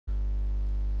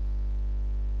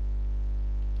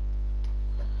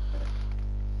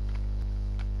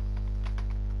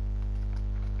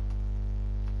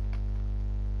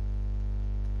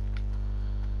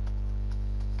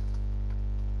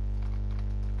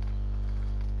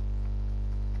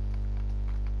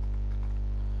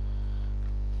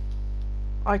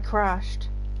I crashed.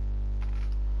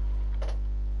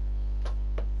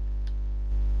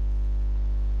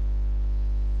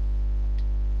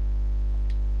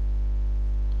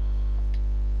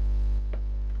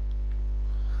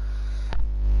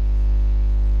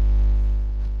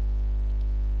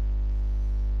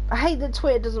 I hate that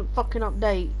Twitter doesn't fucking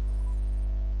update.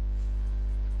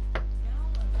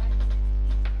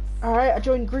 Alright, I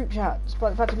joined group chat,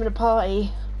 despite the fact I'm in a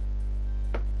party.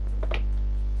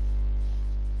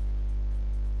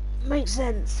 Makes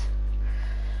sense.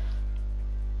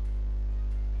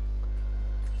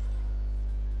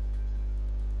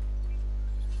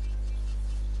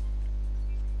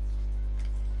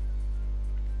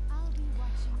 I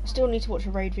still need to watch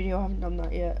a raid video, I haven't done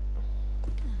that yet.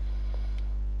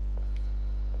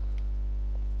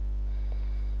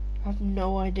 I have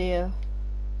no idea.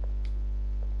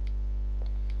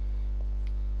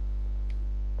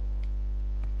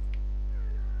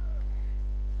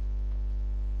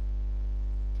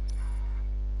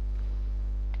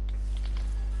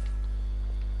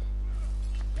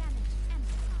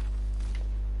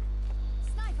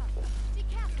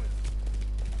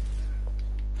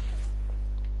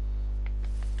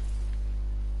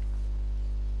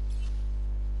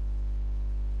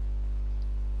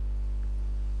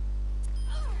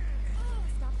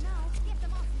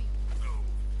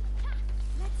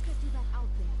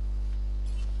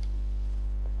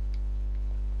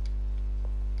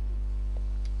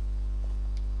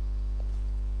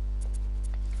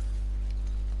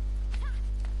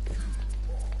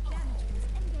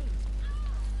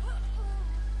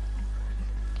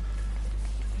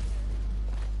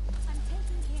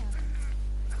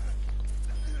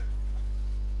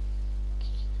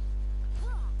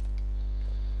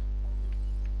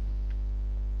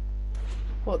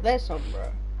 What, there's some,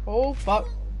 bro. Oh, fuck.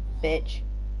 Bitch.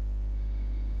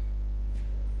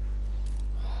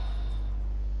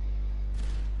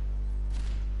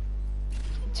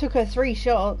 Took her 3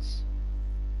 shots.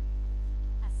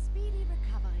 A speedy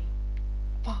recovery.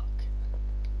 Fuck.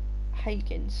 I hate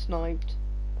getting sniped.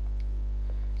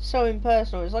 So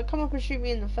impersonal. It's like, come up and shoot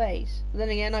me in the face. But then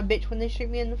again, I bitch when they shoot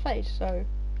me in the face, so...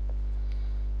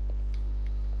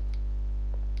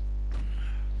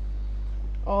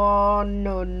 Oh,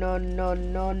 no, no, no,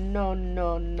 no, no,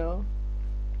 no, no.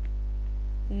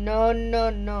 No, no,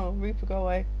 no. Reaper, go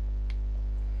away.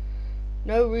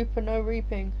 No Reaper, no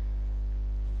reaping.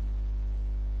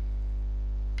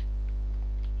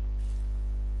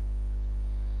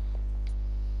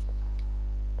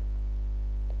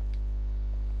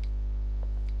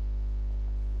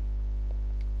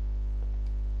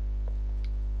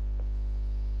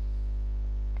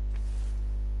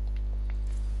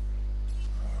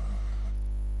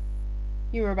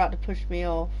 You were about to push me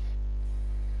off.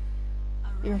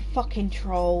 You're a fucking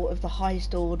troll of the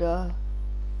highest order.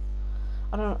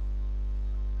 I don't...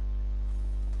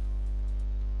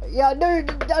 Yeah, I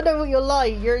know what you're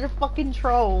like. You're a fucking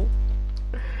troll.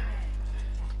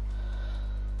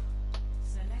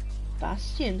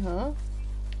 Bastion, huh?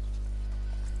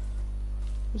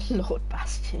 Lord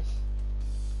Bastion.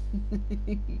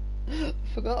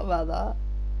 Forgot about that.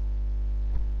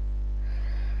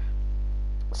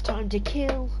 It's time to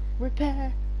kill,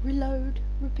 repair, reload,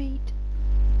 repeat.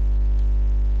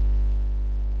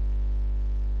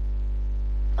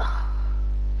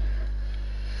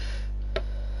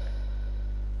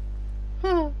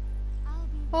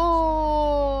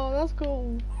 Oh, that's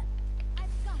cool.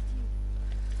 I've got you.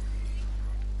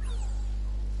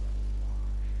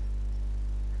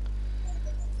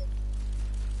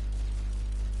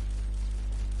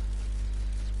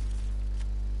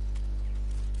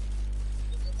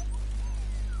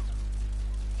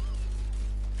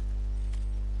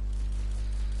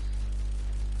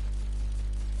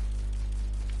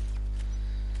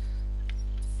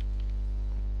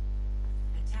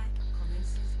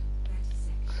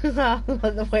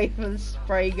 Like the way the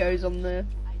spray goes on there.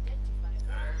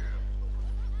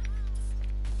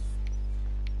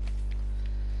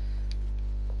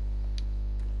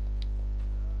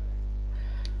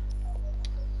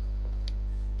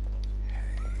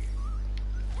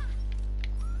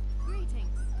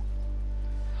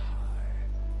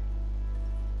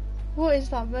 What is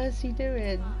that Mercy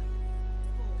doing?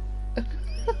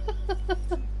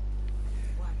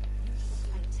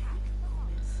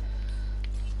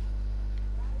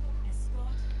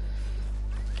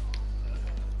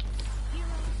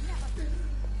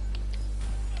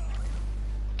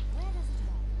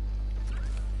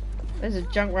 There's a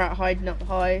junk rat hiding up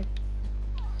high.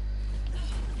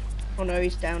 Oh no,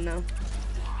 he's down now.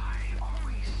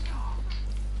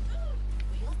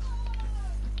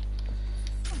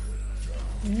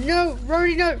 No,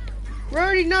 Rody, no!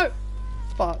 Rody, no!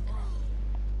 Fuck.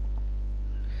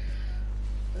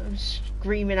 I'm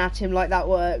screaming at him like that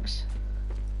works.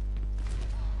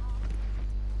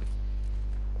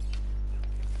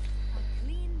 A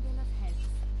clean bill of health.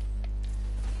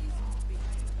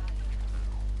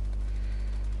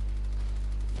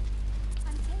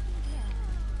 I'm taking care of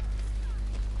you.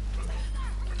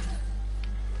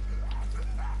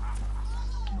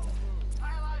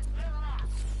 Heroes never die.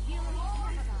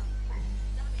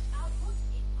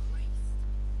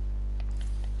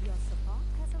 Your support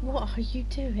has arrived. What are you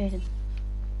doing?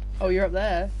 Oh, you're up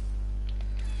there.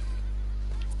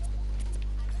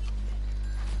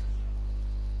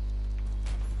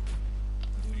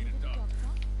 Do you need a doctor?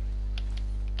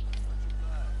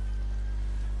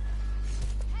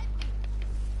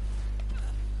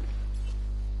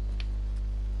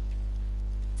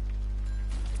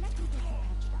 Let me get you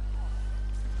patched up.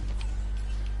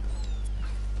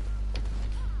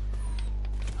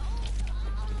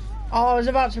 Oh, I was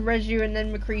about to res you and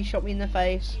then McCree shot me in the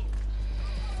face.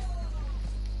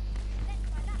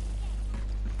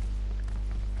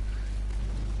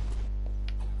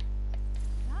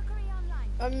 Valkyrie online.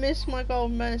 I miss my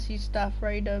gold mercy staff,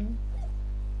 Raydon.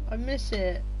 I miss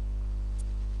it.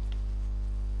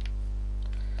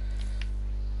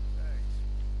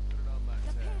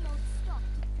 The payload stopped.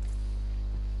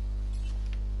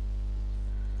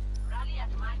 Rally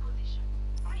at my position.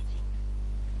 Greeting.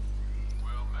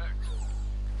 Well met.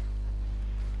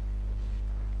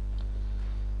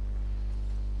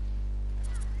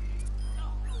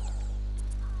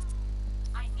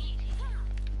 I need him.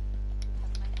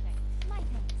 My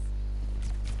thanks.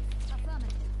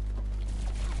 Affirmative.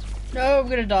 No, I'm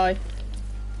gonna die.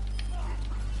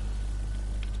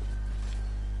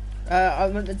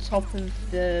 I'm at the top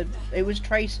of the... It was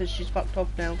Tracer, she's fucked off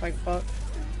now, thank fuck.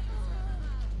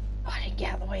 I didn't get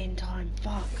out of the way in time,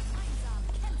 fuck.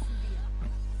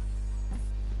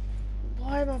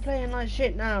 Why am I playing like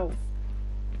shit now?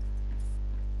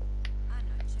 I'm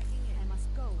not checking in. I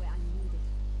must go where I'm needed.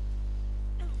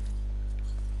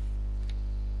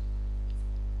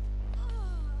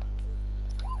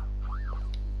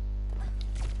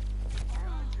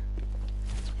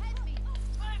 Help me.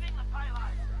 Moving the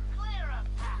payload. Clear a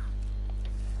path.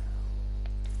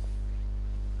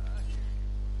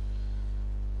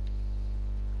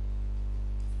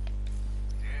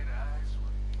 Dead eyes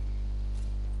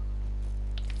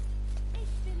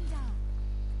It's been down.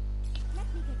 Let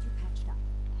me get you patched up.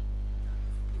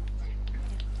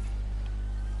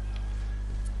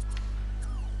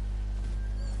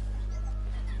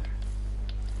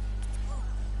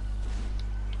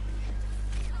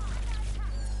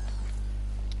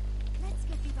 Let's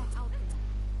get you back out there.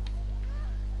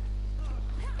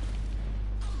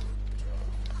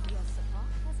 Your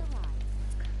support has arrived.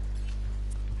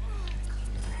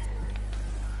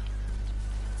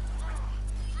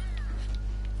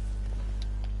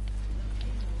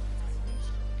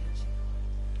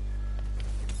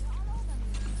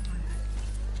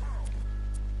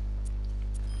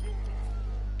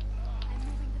 I'm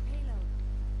moving the payload.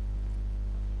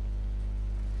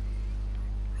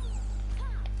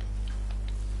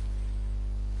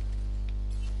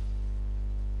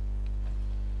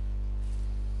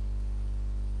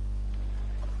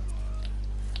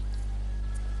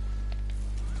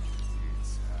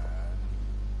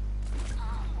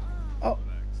 Oh,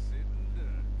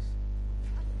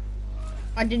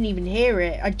 I didn't even hear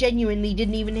it. I genuinely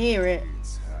didn't even hear it. A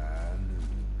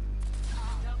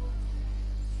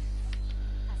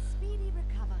speedy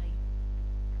recovery.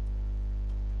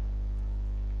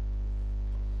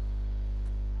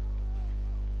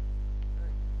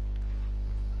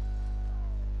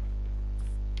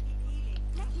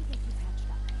 Let me get you patched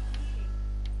up.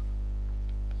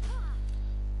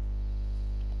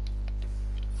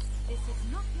 This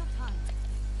is not your time.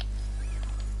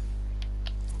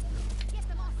 Get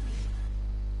them off me.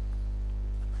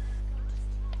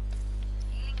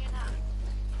 Healing in hand.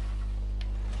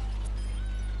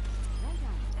 Well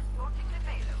done. Escorting the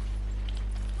payload.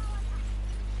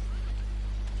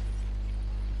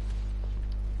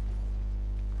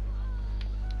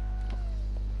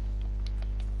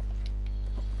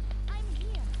 I'm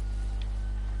here.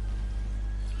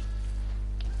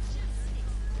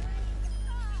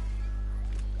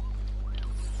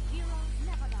 Heroes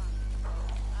never die.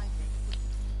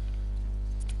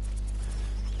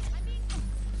 I'm being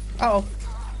Oh.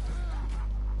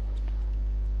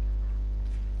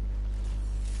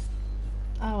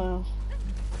 Oh well.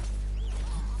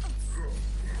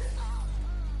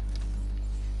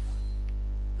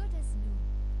 good as new.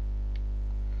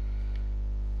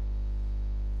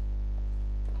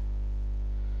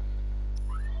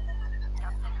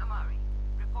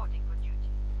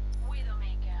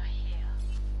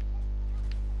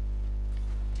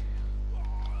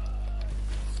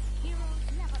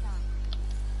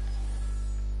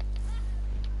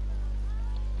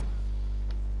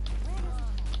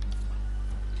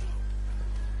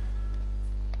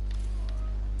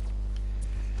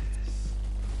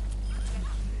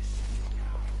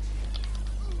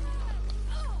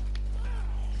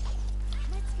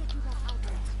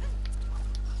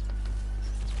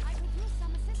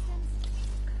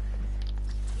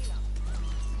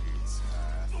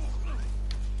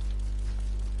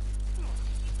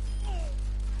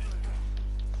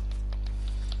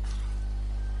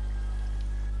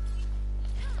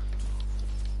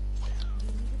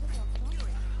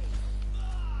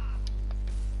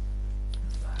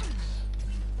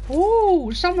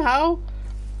 Ooh, somehow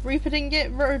Reaper didn't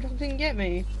get Roadhog didn't get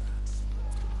me.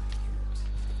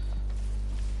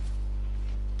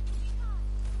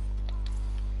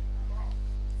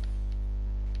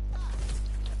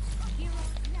 Heroes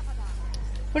never die.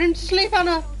 Put him to sleep,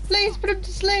 Anna. Please put him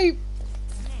to sleep.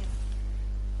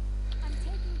 I'm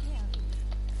taking care of you.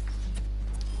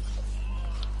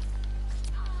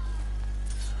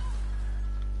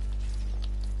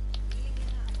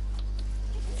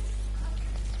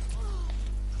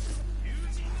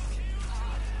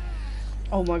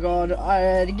 Oh my god, I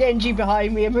had Genji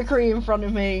behind me and McCree in front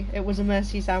of me. It was a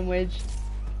mercy sandwich.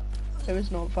 It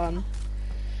was not fun.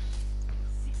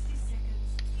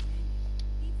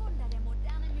 Die Wunder der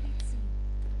modernen Medizin.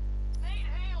 Need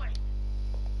healing.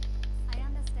 I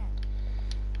understand.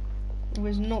 It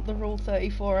was not the Rule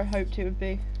 34 I hoped it would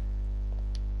be.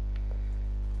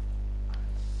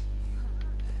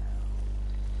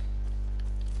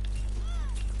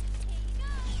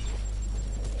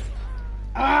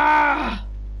 Ah!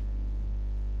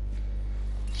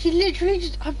 She literally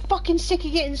just... I'm fucking sick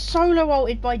of getting solo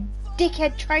ulted by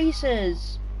dickhead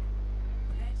tracers.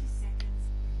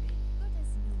 Good as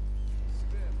new.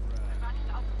 We're running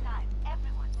out of time.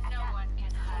 Everyone, no one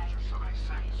can hide. 70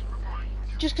 seconds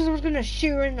reporting. Just because I was going to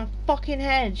shoot her in the fucking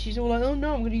head. She's all like, oh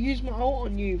no, I'm going to use my ult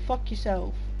on you. Fuck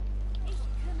yourself. Ich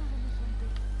kümmere mich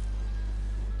um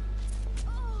dich.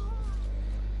 Oh.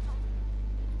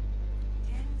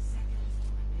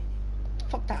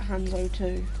 Fuck that Hanzo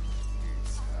too.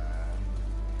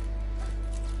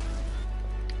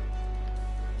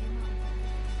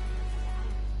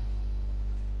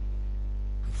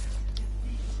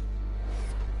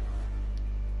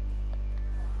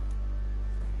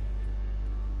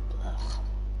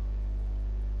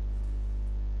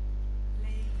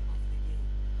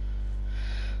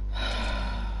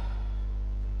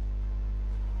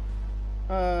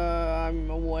 I'm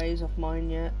a ways off mine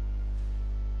yet.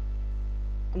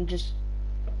 I'm just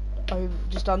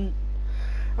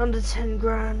under 10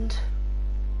 grand.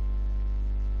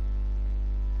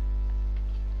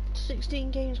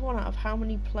 16 games won out of how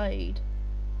many played?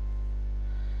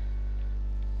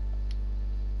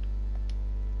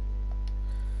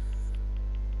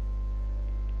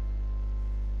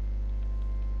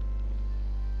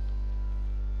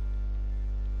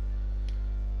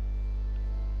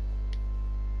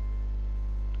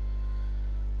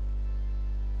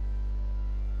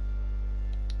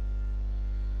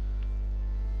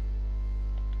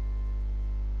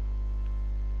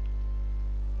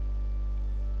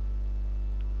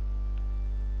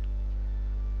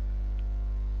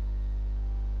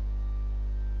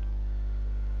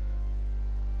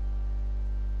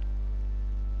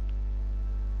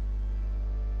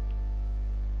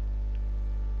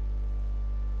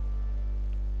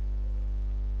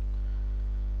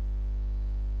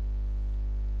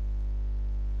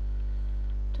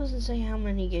 Doesn't say how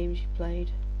many games you played.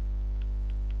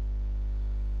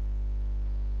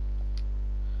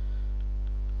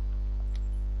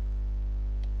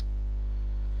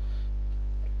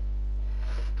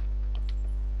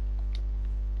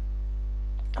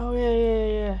 Oh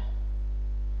yeah.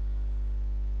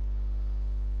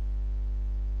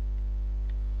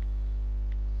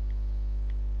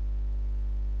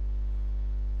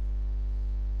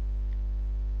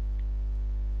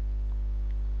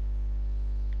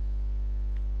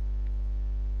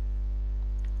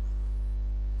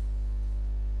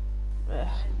 Ugh.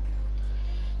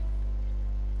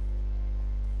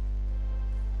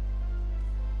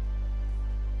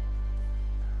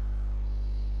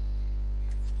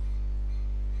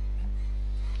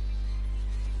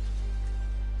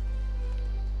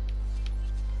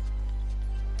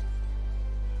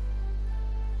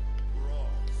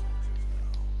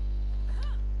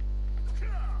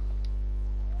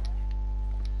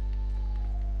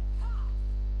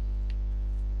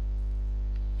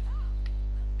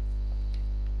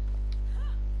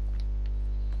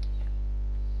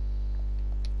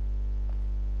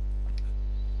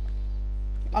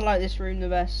 I like this room the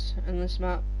best and this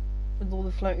map with all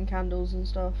the floating candles and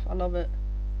stuff. I love it.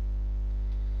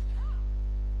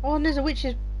 Oh, and there's a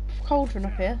witch's cauldron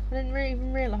up here. I didn't really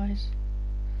even realise.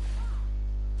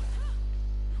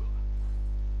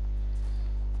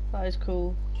 That is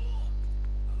cool.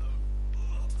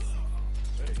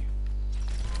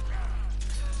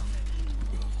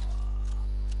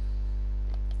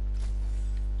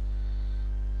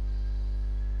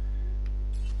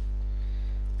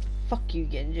 Fuck you,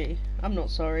 Genji. I'm not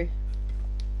sorry.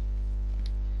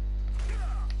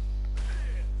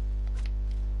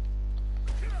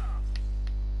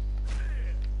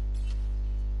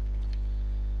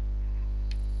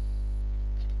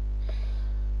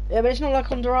 Yeah, but it's not like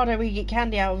on Dorado where you get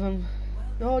candy out of them.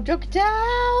 Oh, jump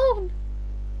down!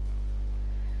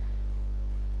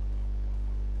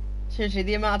 Seriously,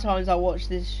 the amount of times I watch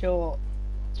this short,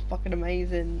 it's fucking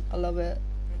amazing. I love it.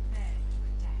 Prepare to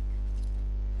attack.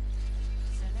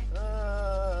 Select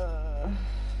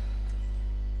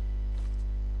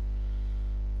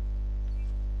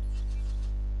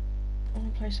I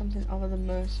want to play something other than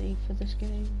Mercy for this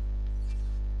game.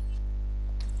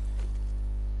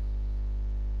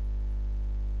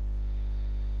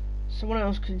 Someone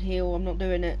else can heal. I'm not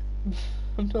doing it.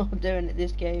 I'm not doing it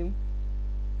this game.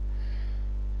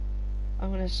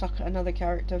 I'm gonna suck at another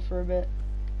character for a bit.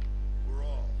 We're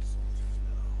all soldiers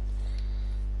now.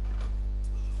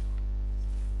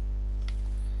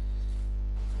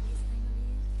 this thing of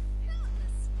you. The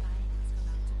spine has come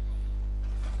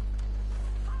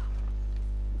out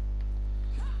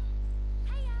to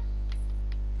play.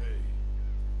 Hey,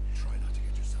 try not to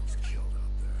get yourselves killed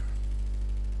out there.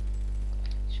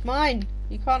 It's mine.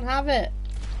 You can't have it.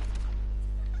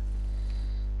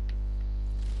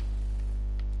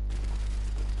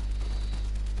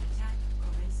 Attack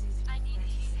commences in I need 30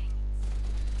 healing.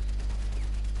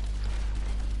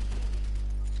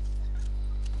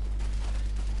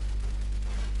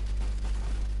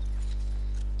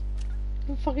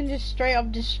 You fucking just straight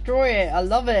up destroy it. I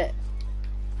love it.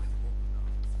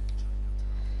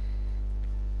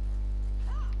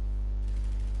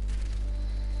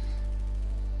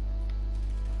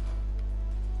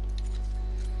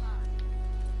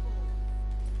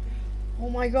 Oh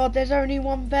my god, there's only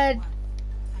one bed.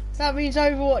 That means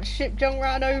Overwatch ship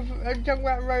Junkrat and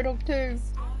Junkrat and Roadhog 2. Turret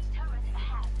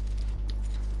ahead.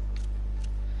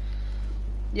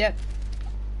 Yep.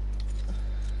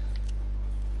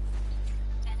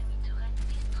 Enemy turret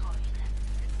destroyed.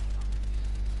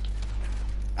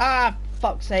 Ah,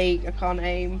 fuck's sake, I can't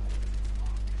aim.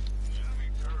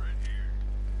 Enemy turret here.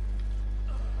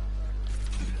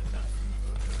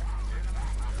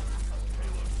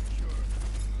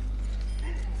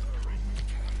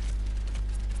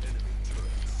 Enemy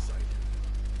turret sighted.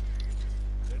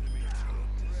 Enemy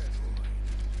turret destroyed.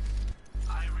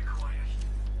 I require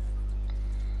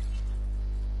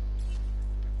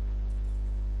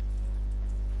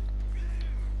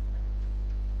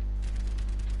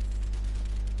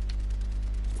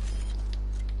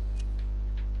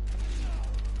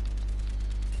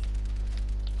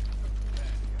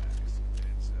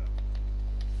Hands up.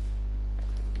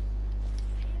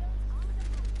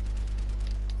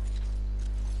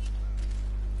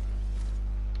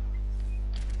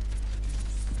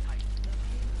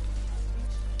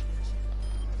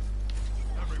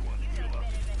 Everyone, heal up.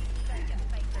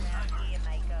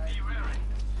 Be ready.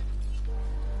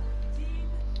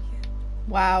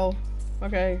 Wow.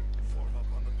 Okay. Form up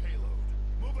on the payload.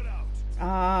 Move it out.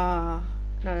 Ah.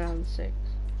 No, no, 6.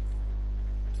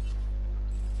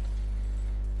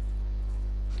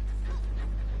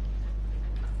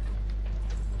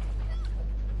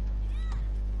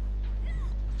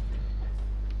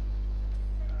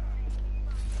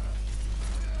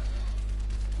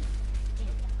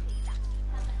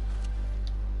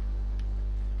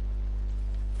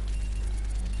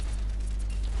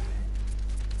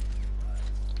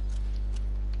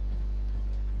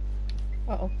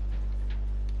 Uh-oh.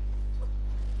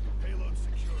 Payload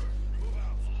secure. Move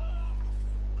out.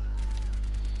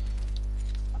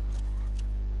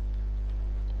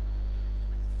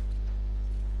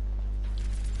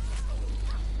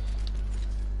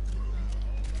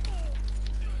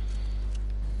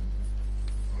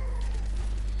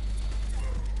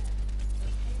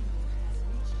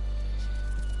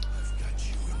 I've got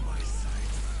you in my sight.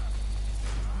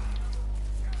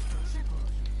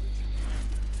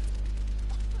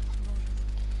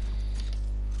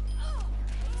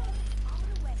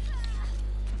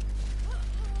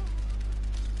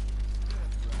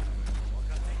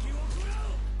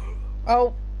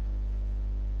 Oh.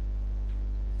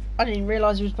 I didn't even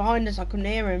realise he was behind us. I couldn't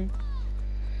hear him.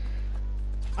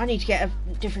 I need to get a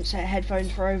different set of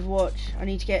headphones for Overwatch. I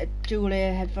need to get dual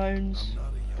ear headphones.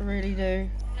 I really do.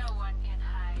 No one can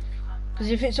hide from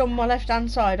Because if it's on my left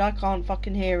hand side, I can't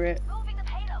fucking hear it. moving the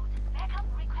payload. Backup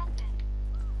requested.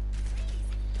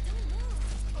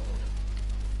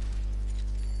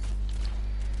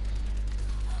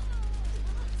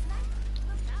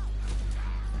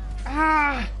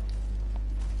 Ah!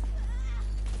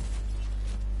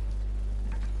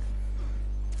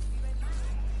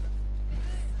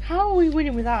 How are we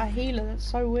winning without a healer? That's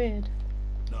so weird.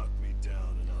 Knock me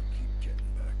down and I'll keep getting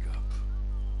back up.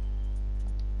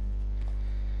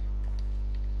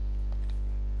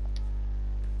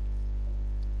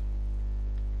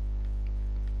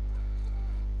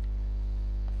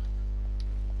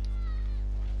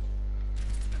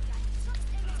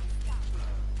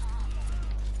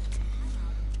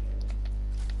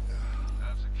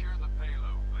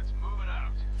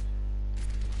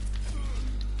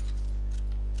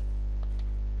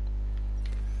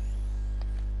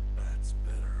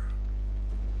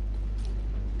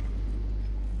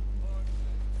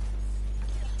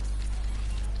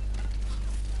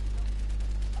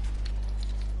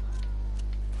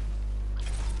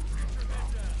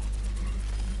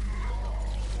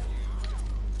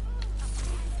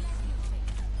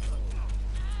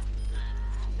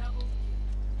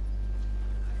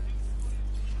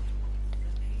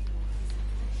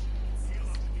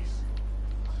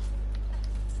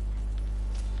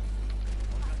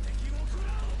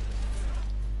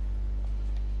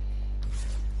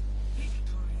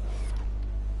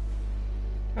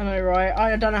 I know, right?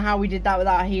 I don't know how we did that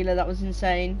without a healer. That was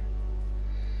insane.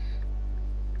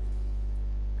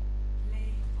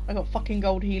 I got fucking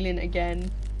gold healing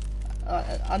again.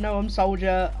 I know I'm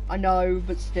soldier. I know,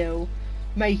 but still,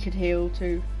 May could heal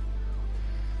too.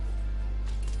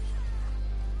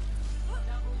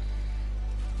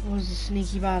 Was a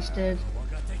sneaky bastard.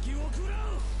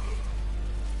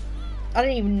 I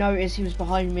didn't even notice he was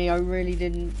behind me. I really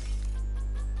didn't.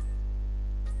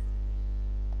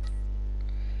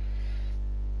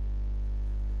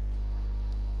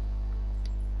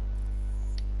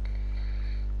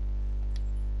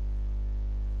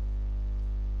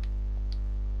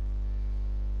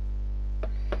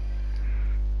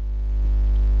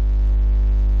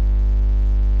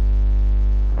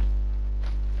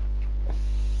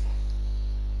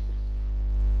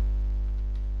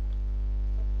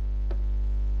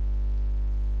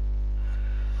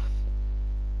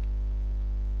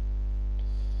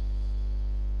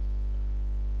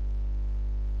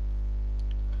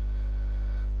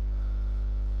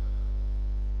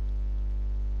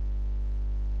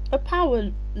 A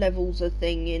power level's a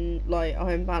thing in like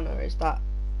Iron Banner. Is that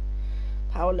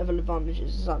power level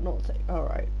advantages? Is that not a thing?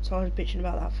 Alright, so I was bitching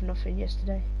about that for nothing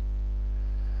yesterday.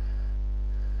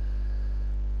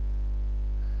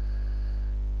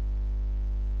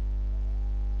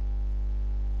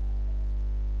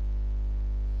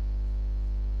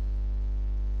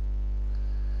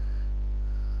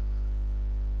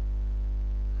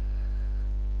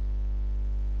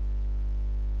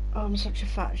 Oh, I'm such a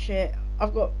fat shit.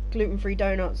 I've got gluten-free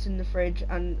donuts in the fridge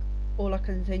and all I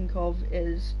can think of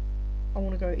is I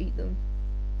want to go eat them.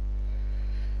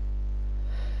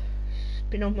 It's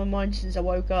been on my mind since I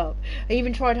woke up. I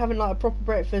even tried having like a proper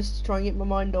breakfast to try and get my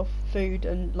mind off food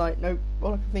and like no,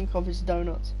 all I can think of is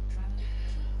donuts.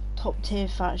 Top tier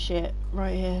fat shit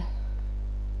right here.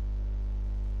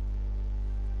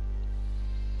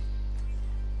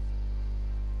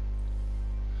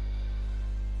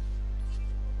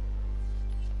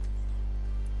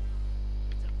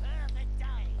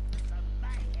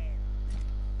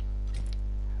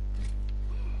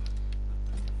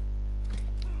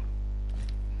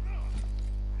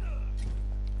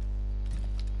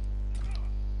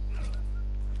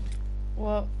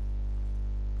 What?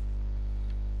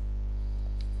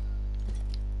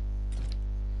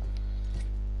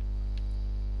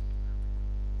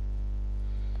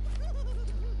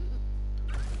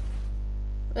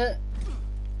 Uh.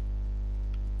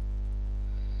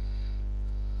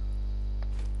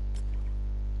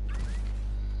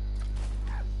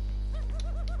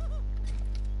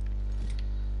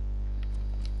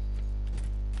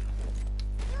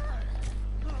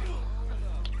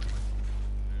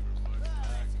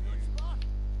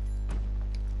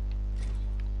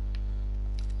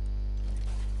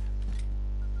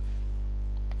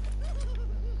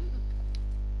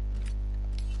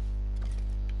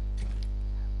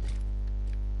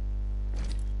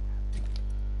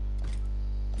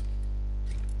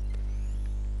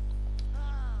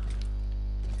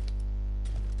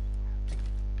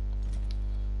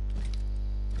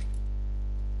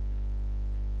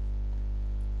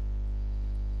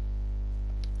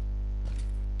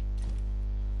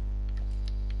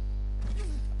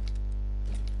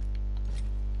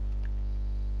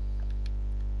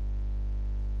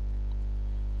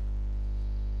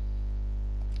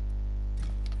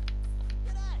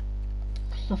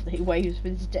 Love that he waves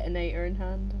with his detonator in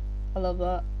hand. I love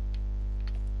that.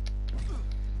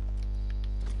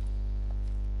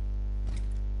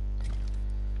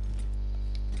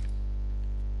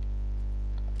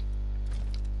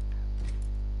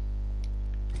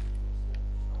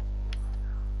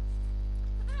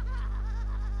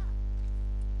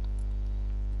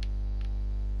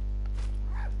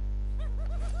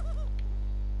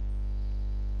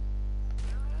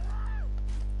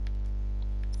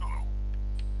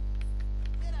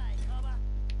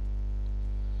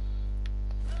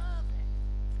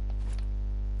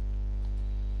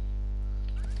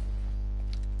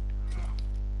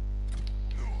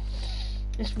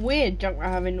 It's weird Junkrat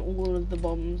having all of the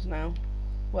bombs now.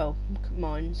 Well,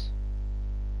 mines.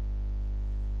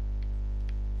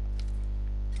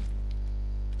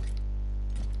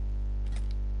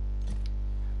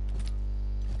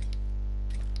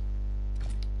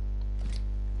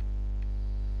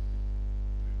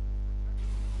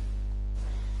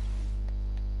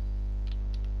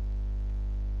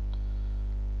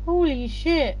 Holy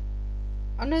shit!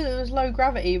 I knew that it was low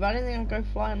gravity, but I didn't think I'd go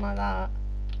flying like that.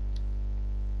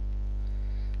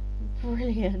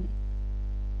 Brilliant.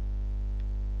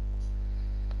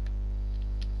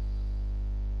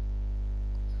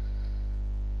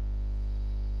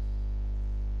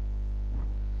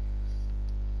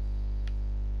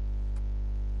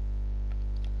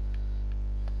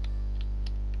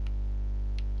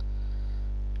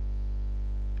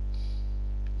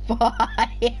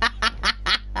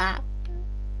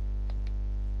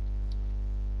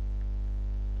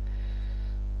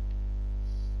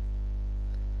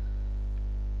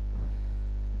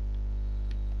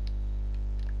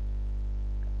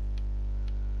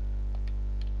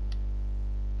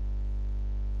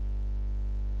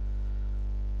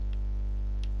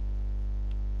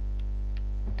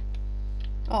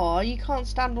 Oh, you can't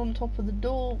stand on top of the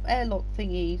door airlock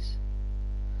thingies.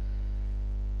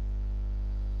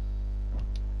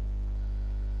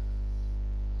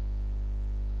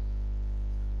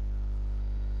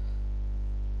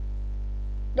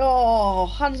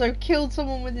 Oh, Hanzo killed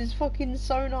someone with his fucking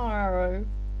sonar arrow.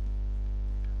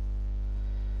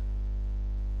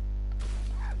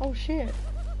 Oh shit.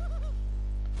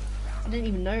 I didn't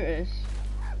even notice.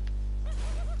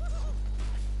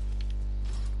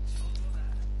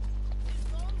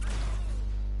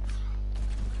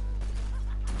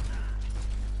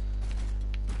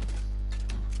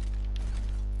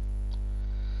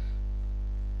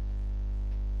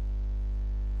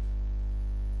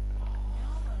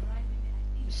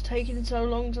 It's taking so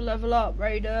long to level up,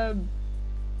 Raiden.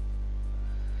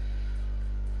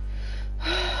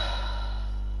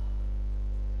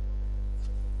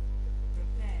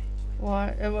 Why?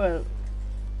 It won't.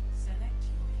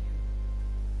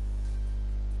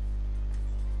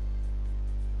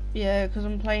 Yeah, because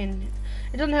I'm playing.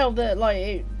 It doesn't help that, like,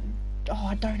 it. Oh,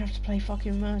 I don't have to play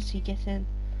fucking Mercy. Get in.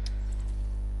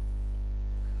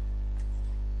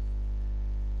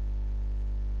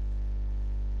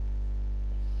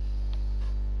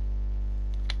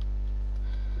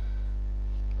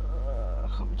 I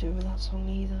can't be doing with that song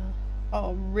either.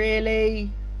 Oh,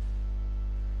 really?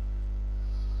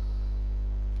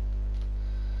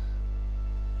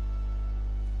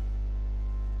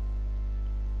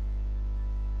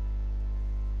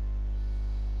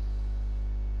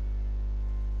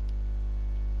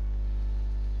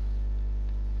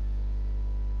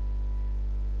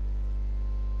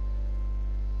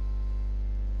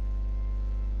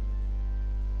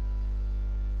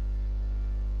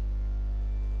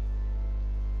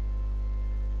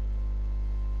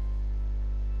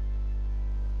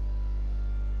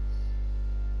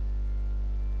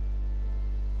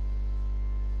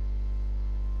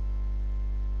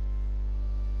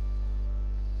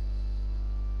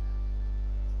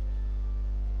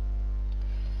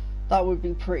 That would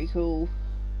be pretty cool.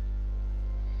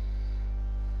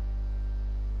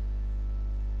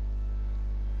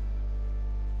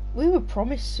 We were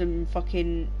promised some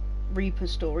fucking Reaper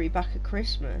story back at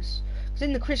Christmas. Because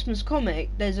in the Christmas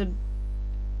comic, there's a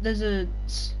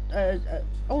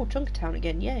oh, Junkertown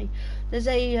again, yay. There's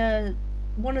a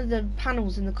one of the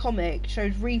panels in the comic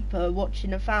shows Reaper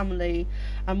watching a family,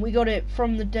 and we got it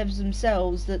from the devs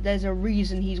themselves that there's a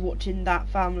reason he's watching that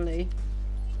family.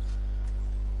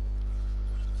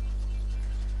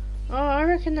 Oh, I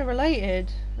reckon they're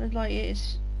related. Like,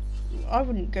 it's... I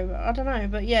wouldn't go... I don't know,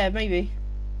 but yeah, maybe.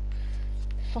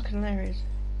 Fucking hilarious.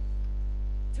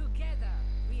 Together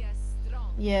we are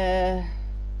strong. Yeah.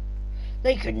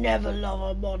 They could never love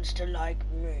a monster like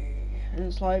me. And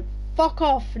it's like, fuck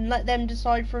off and let them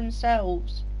decide for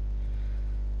themselves.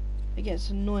 It gets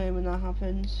annoying when that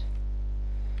happens.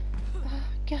 I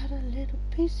got a little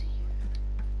piece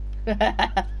of you.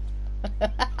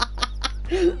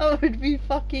 That would be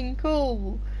fucking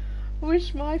cool. I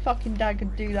wish my fucking dad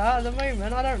could do that at the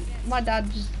moment. I don't. My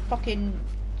dad just fucking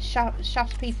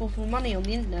shafts people for money on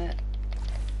the internet.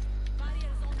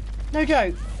 No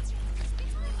joke.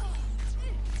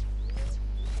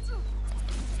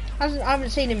 I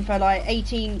haven't seen him for like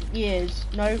 18 years.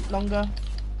 No, longer.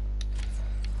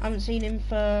 I haven't seen him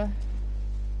for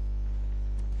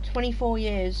 24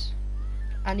 years.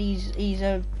 And he's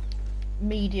a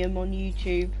medium on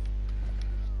YouTube.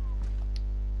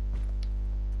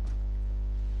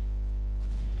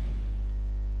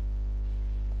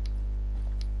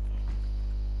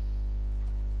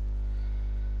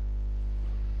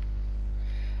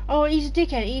 Oh, he's a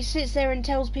dickhead. He sits there and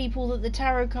tells people that the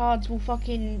tarot cards will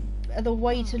fucking are the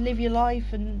way to live your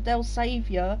life and they'll save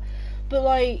you. But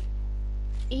like,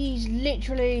 he's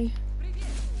literally,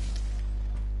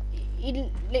 yeah,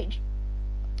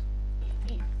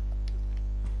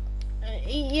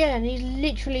 and he's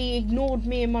literally ignored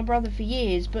me and my brother for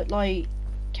years, but like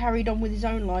carried on with his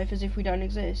own life as if we don't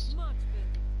exist.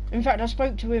 In fact, I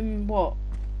spoke to him, what,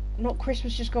 not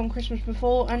Christmas just gone, Christmas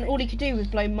before, and all he could do was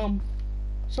blame Mum.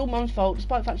 It's all Mum's fault,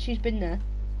 despite the fact she's been there.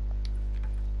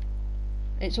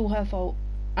 It's all her fault.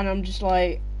 And I'm just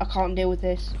like, I can't deal with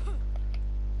this.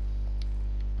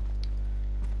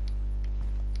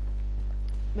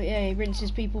 But yeah, he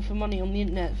rinses people for money on the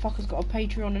internet. The fucker's got a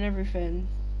Patreon and everything.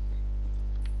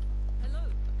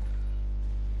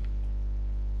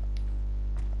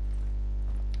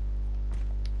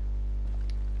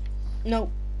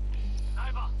 Nope.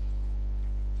 Over.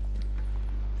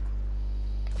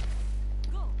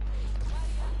 Go.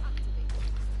 Barrier activated.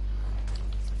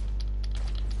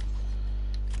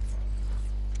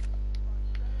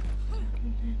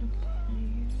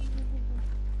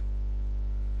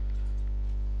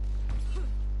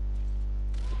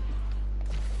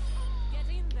 Get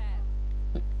in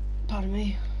there. Pardon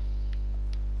me.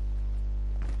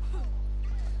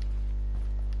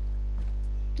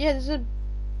 Yeah, there's a...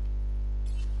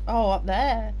 Oh, up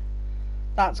there.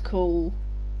 That's cool.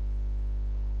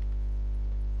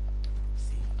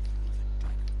 See through the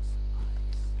dragon's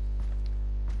eyes.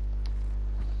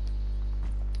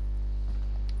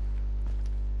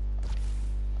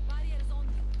 Barrier is on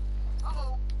you.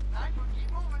 Uh-oh. Time to keep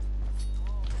moving.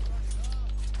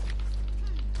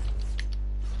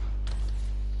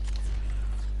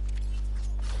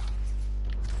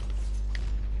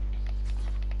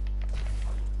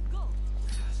 Go.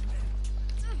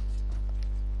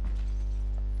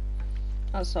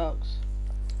 That sucks.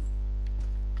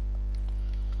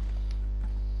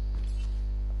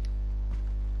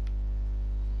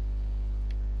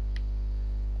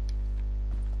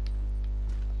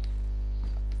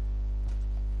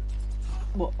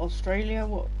 What, Australia?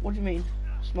 What do you mean?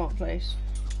 Smart place.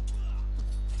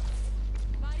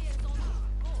 Barrier is on you.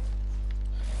 Go.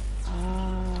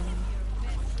 Ah.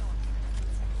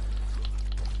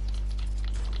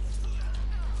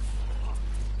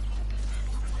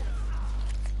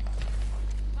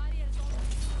 Barrier is on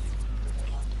you.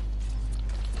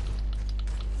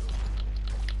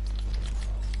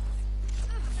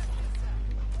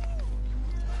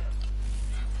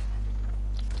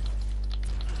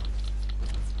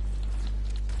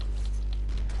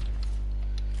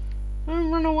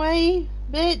 Don't run away,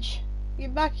 bitch!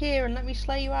 Get back here and let me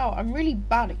slay you out. I'm really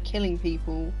bad at killing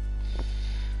people.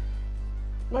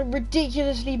 Like,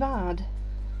 ridiculously bad.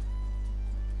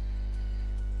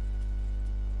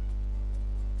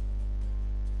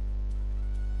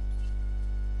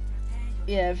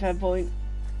 Yeah, fair point.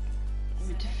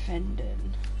 We're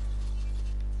defending.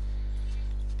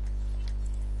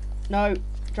 No,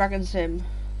 Dragon Sim.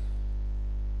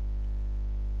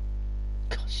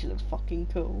 God, she looks fucking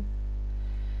cool.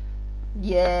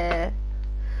 Yeah.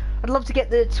 I'd love to get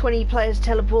the 20 players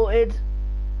teleported.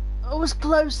 I was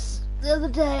close the other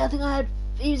day. I think I had,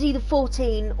 it was either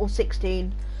 14 or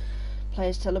 16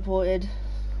 players teleported.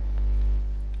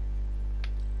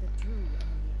 The true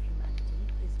enemy of humanity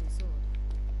is disorder.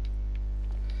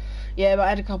 Yeah, but I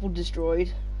had a couple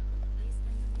destroyed.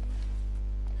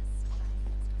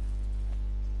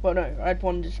 Well, no, I had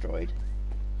one destroyed.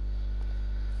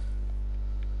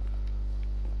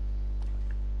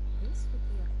 This would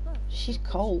be a perfect She's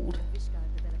location cold. for Vishka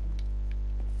development.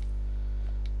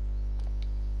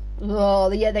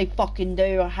 Oh, yeah, they fucking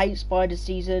do. I hate Spider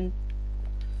Season.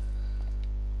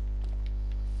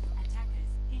 Attackers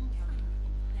incoming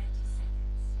in 30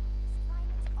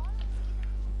 seconds.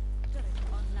 Turret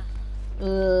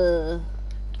online. Ugh.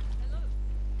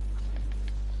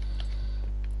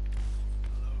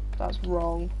 That's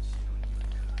wrong.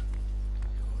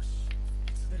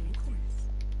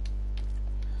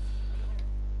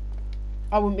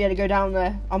 I wouldn't be able to go down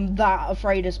there. I'm that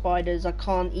afraid of spiders. I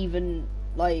can't even,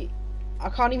 like, I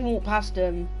can't even walk past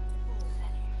them.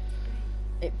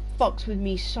 It fucks with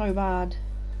me so bad.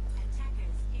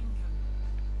 Attackers incoming.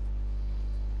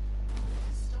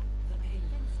 Stop the pain.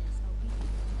 Fences are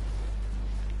weak.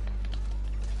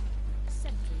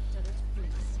 Sentry turret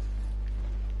placed.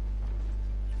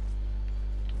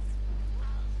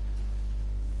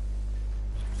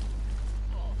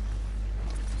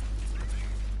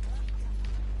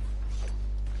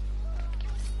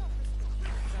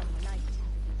 From light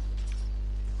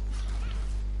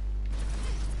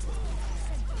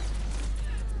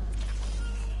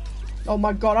Oh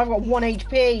my god, I've got 1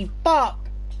 HP. Fuck!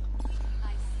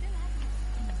 I still have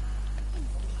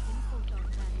influencing photon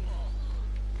barrier.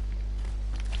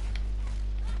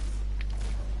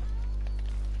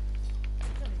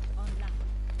 Turret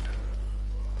online.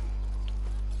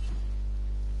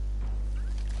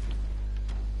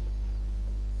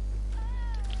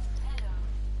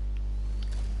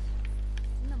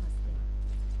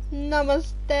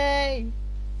 Namaste.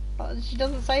 Namaste! She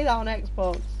doesn't say that on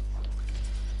Xbox.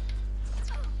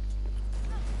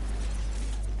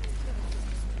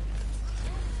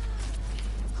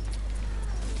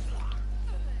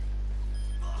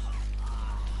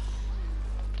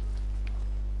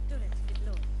 Turret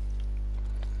deployed.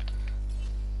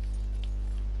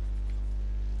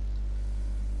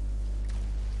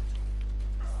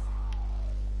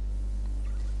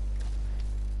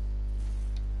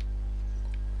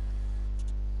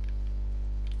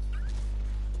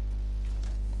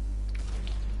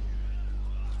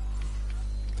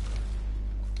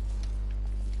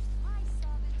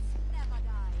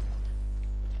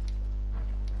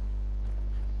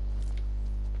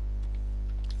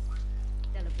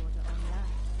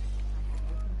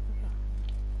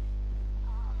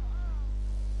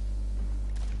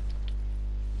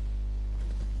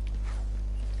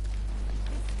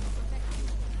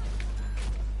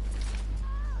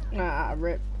 that a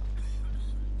rip.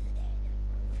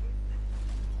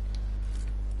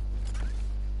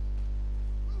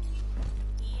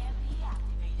 EMP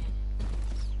activated.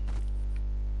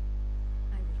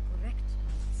 I will correct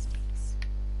my mistakes.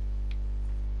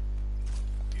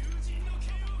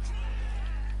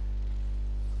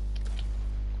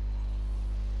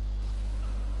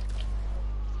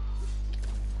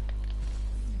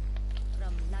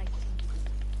 From light into gloom.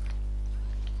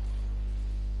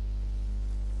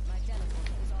 My teleport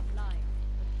is offline.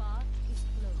 The path is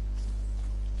closed.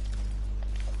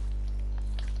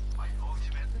 My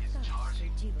ultimate is Thanks,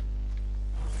 charging. Jeevan.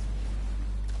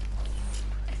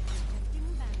 Detecting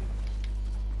barrier.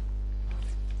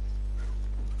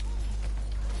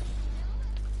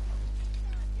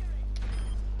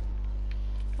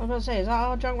 I was gonna say, is that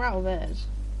our junk rat or theirs?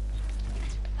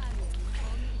 Barrier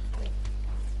on its way.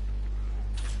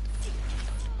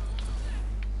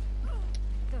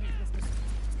 Turret was destroyed.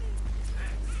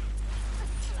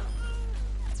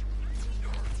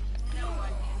 No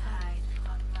one can hide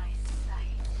from my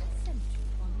sight. Sentry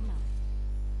online.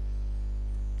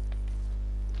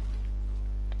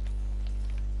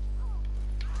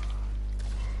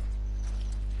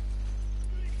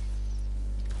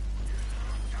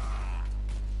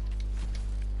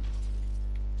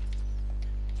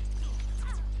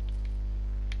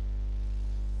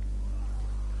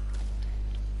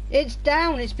 It's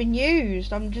down, it's been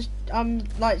used. I'm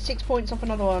like 6 points off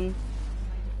another one.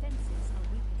 My defenses are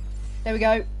weakened. There we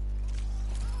go.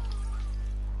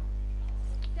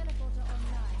 Teleporter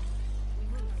online. We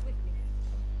move swiftly.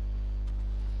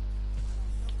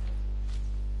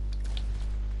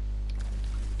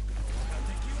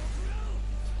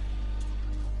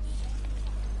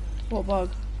 What bug?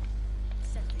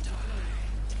 Sentry deployed.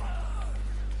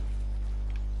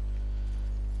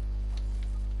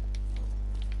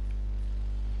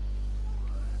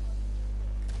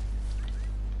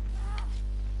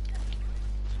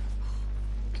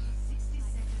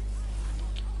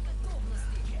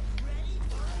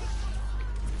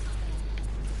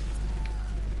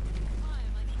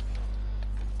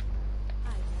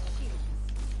 I will shield us.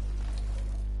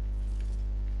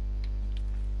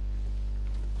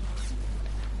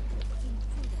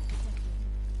 Intruder detected.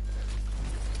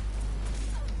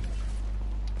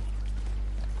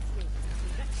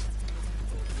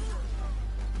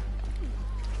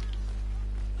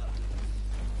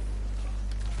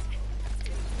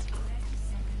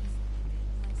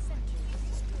 My sentry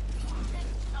is destroyed.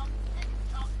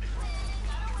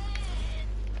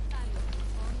 Barrier on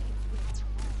its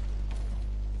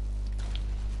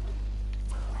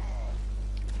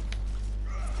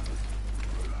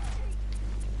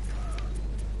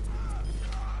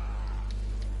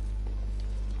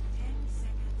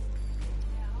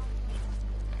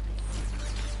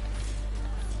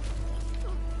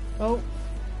way. Oh.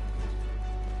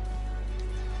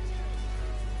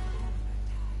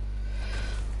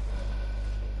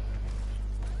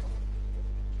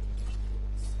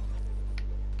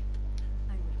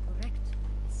 I will correct my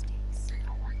mistakes.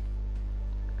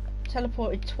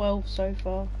 Teleported 12 so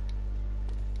far.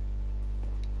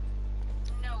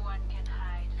 No one can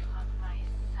hide from my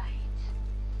sight.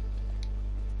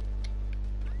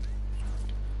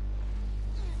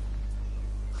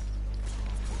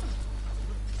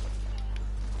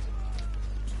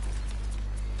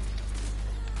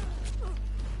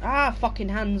 Ah, fucking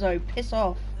Hanzo, piss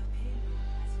off.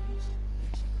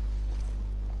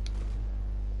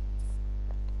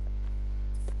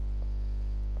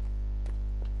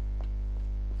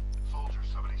 Soldier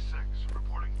 76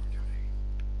 reporting for duty.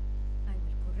 I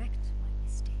will correct my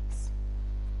mistakes.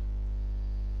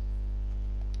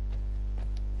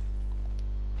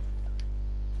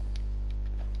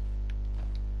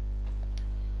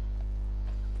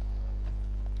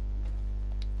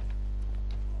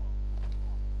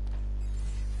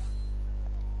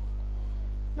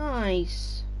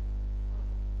 Nice.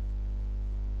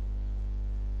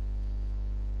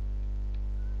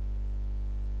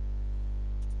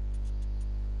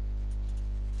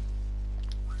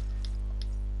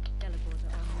 Teleporter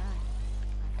online.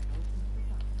 I have opened the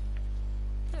path.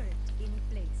 Turret in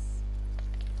place.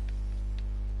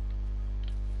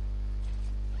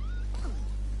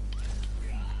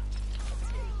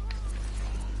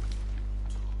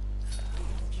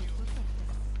 Will protect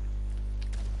us.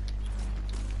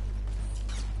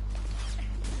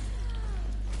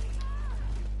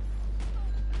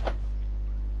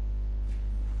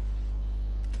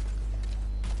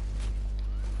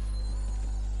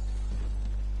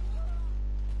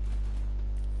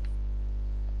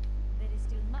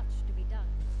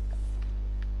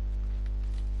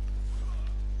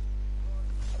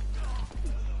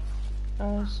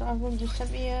 So everyone just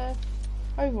sent me a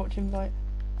Overwatch invite.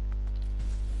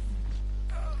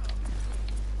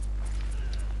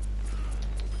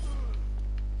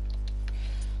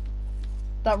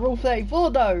 That rule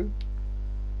 34 though.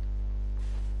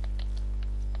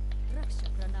 रक्षा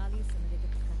प्रणाली समृद्ध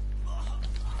करना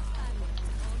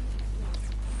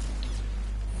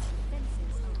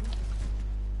Defenses are weakened.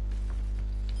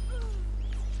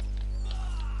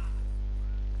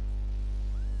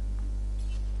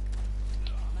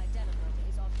 My teleporter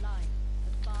is offline.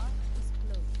 The bar is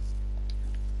closed.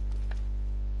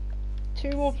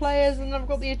 2 more players and I've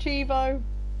got the Achievo.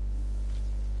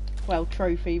 Well,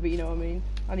 trophy, but you know what I mean.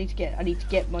 I need to get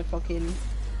my fucking Why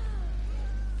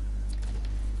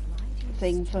do you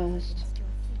thing struggle first. against your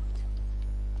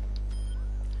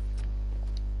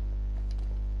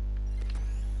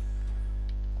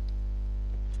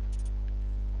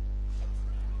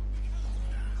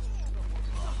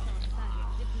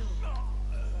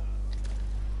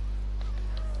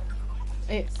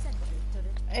fate? It, Sentry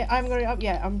turret I'm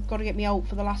gonna I'm gonna get me ult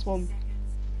for the last one.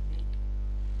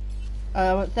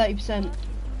 I'm at 30%. unison.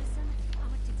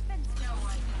 Our defense is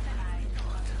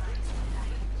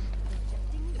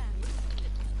projecting barriers.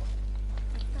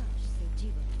 Prakash se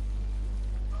jeevan.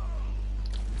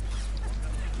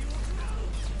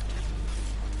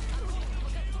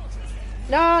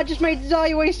 Nah, I just made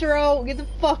Zaya waste her ult. Get the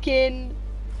fuck in.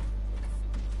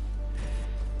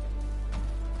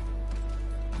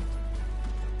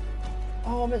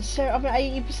 Oh, I'm at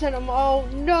 80% on my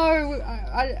ult. No,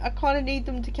 I kind of need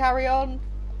them to carry on.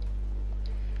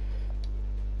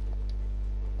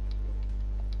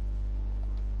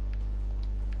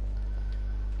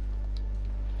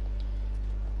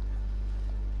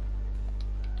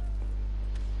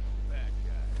 Bad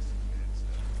guys.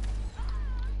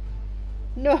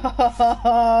 No,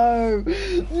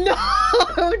 no,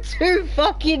 2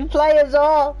 fucking players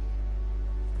off.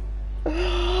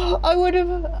 I would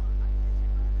have.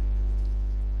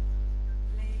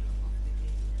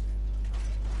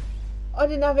 I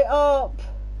didn't have it up.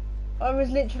 I was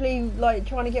literally like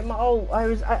trying to get my ult. I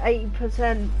was at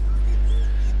 80%.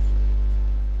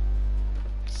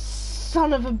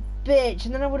 Son of a bitch!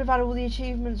 And then I would have had all the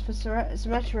achievements for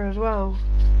Symmetra as well.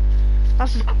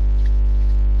 That's just...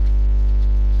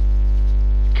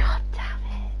 God damn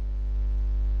it!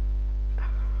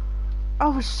 I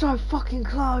was so fucking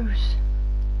close.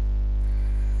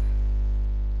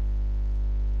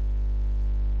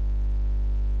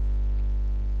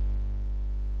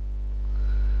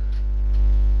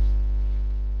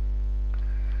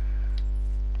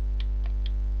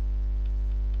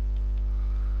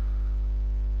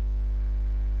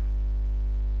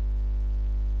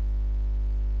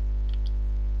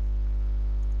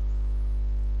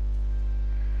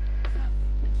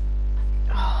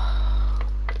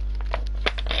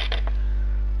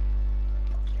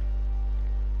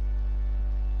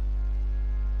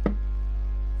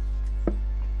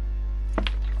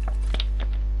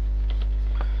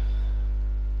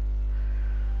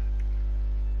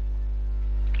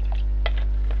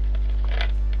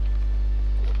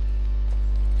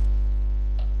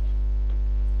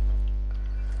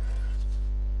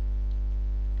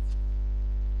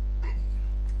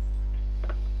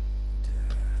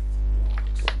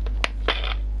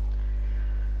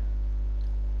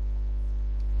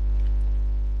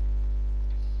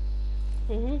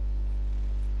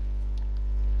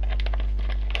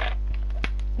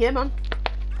 Yeah, man.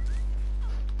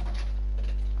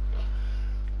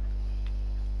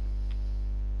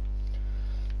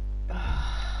 I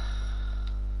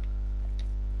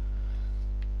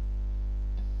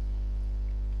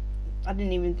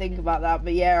didn't even think about that,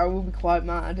 but yeah, I will be quite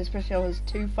mad, especially I was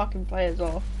 2 fucking players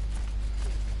off.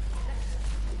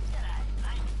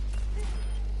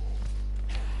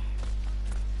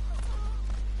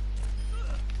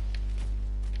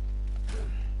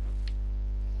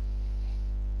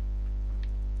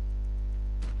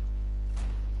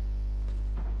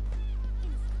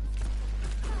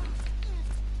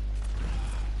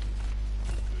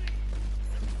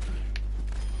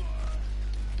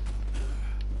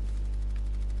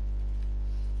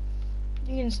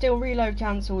 You can still reload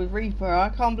cancel with Reaper. I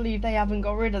can't believe they haven't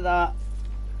got rid of that.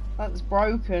 That's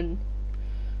broken.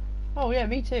 Oh yeah,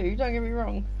 me too, don't get me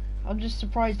wrong. I'm just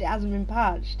surprised it hasn't been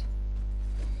patched.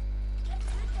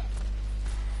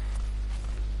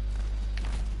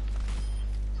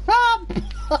 Ah!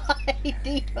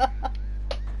 Diva!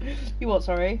 You what,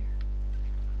 sorry?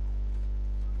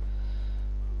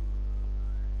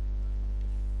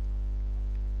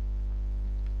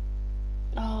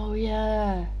 Oh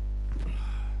yeah.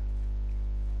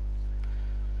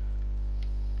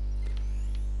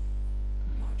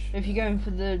 If you're going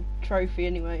for the trophy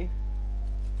anyway.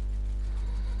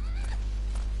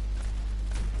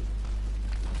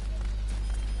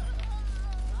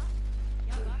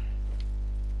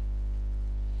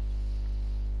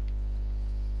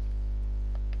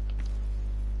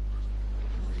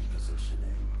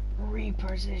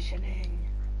 Repositioning.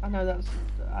 I know that's.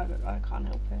 I can't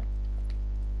help it.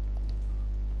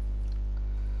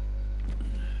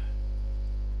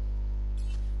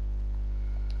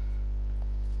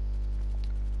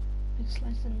 Next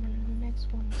lesson and the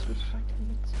next one. Switch back to the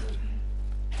mid-section.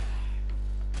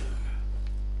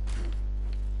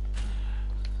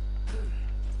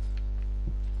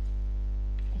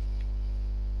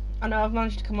 I know I've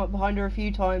managed to come up behind her a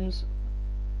few times.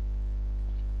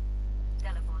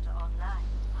 Teleporter online.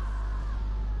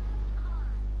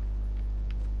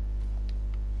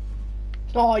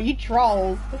 Oh, you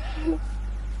troll.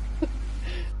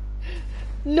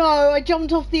 No, I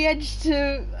jumped off the edge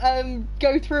to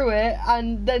go through it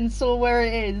and then saw where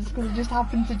it is because I just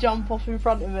happened to jump off in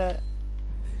front of it.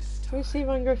 Let's see if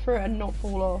I can go through it and not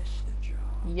fall off.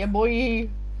 Yeah, boy.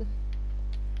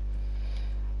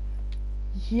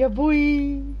 Yeah, boy.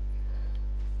 This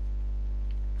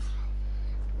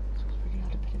was really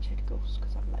hard to penetrate ghosts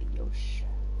because I'm like, yo, shit.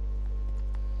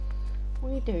 What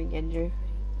are you doing, Andrew?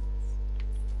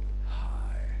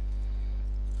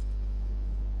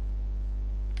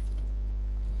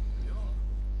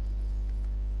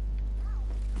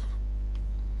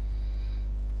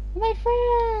 My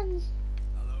friends!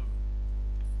 Hello.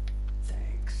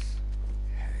 Thanks.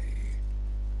 Hey.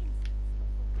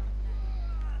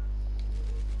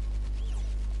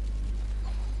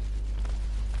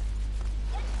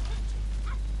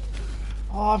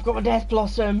 Oh, I've got my death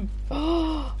blossom.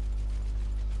 Oh.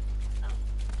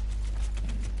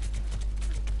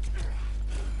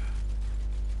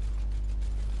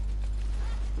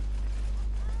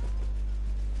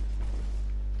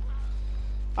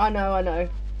 I know.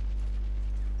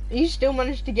 You still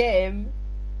managed to get him.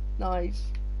 Nice.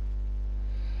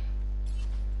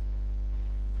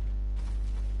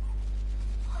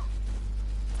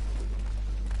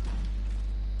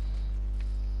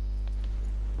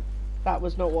 That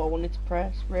was not what I wanted to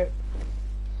press. Rip.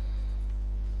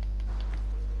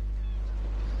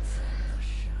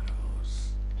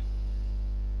 Shadows.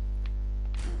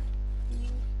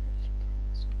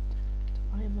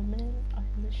 I am a man. I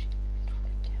am a sheep.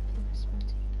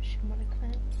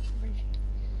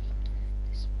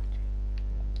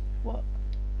 What?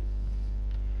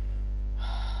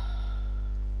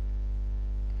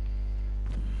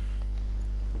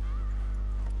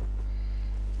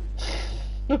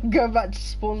 I'm going back to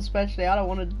spawn especially. I don't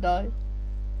want to die.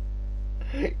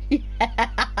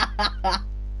 Yeah.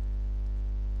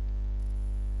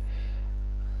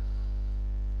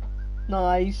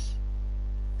 Nice.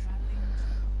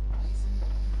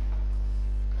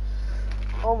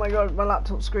 Oh my god, my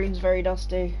laptop screen's very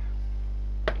dusty.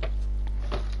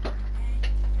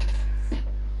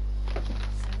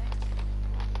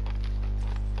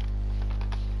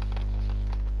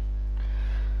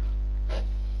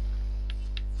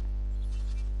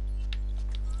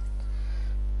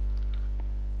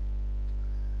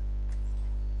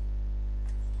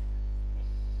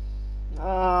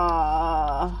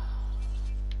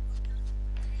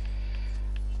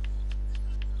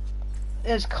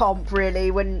 It's comp really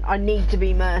when I need to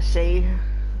be Mercy.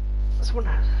 That's when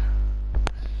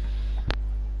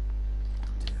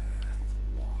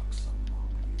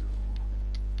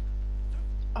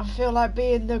I feel like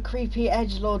being the creepy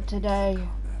edgelord today.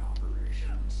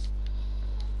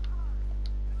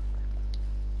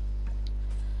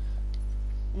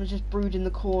 I'm just brood in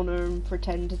the corner and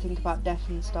pretend to think about death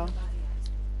and stuff.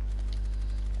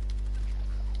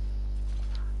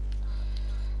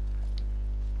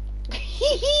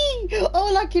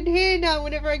 All I can hear now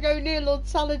whenever I go near Lord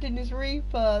Saladin is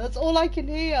Reaper. That's all I can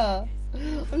hear.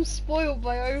 I'm spoiled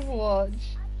by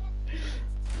Overwatch.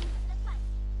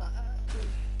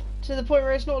 To the point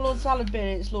where it's not Lord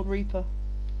Saladin, it's Lord Reaper.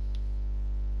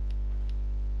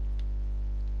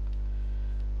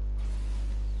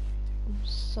 I'm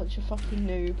such a fucking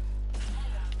noob.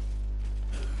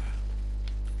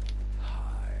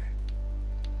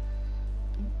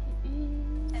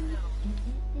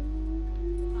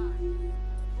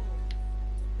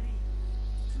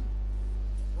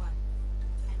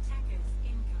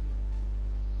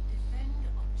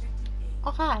 Oh,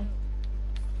 hi.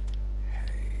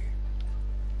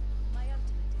 My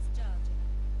ultimate is charging.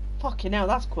 Fucking hell,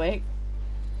 that's quick.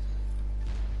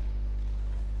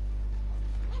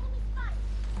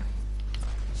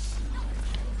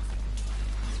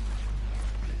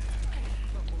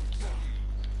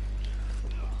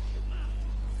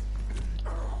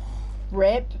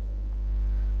 Rip. I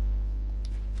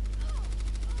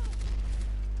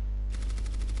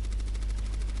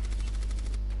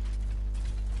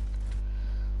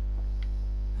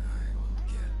will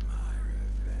get my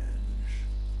revenge.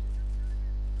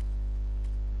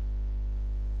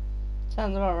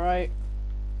 Sounds about right.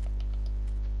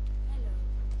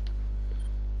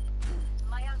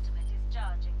 My ultimate is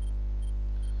charging.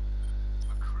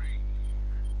 McCree.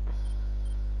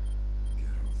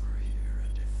 Get over here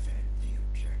and defend the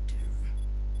objective.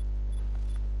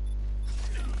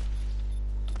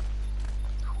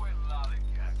 Quit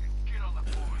lollygagging. Get on the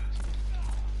board.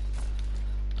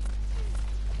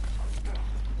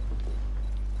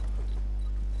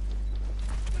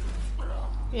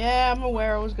 Yeah, I'm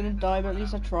aware I was gonna die, but at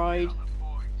least I tried. On the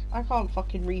point. I can't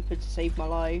fucking Reaper to save my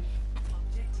life.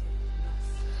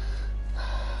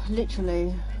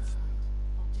 Literally.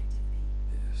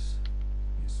 This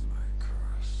is my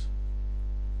curse.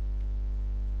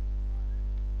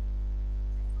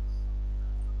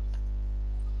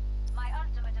 My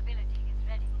ultimate ability is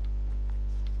ready.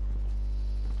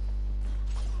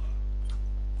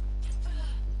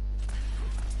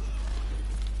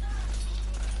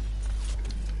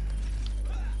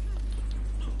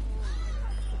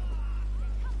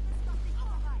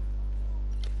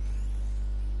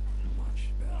 Much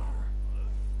better.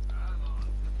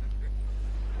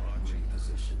 Watching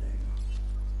positioning.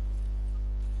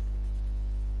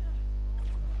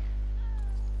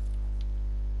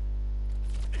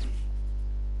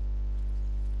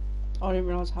 I didn't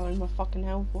realise how low my fucking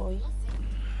health was.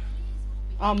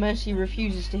 Oh, Mercy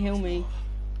refuses to heal me.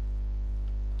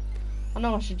 I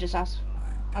know I should just ask.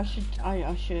 I should.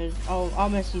 Oh, our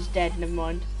Mercy's dead, never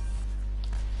mind.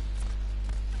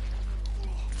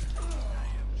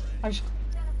 I just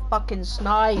fucking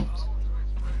sniped.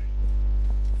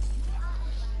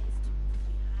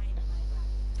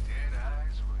 Dead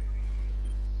eyes waiting.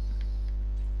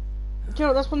 Do you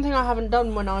know, that's one thing I haven't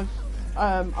done when I've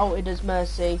ulted as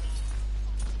Mercy.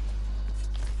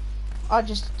 I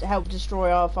just helped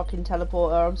destroy our fucking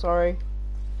teleporter, I'm sorry.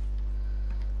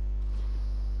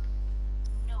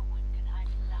 No one can hide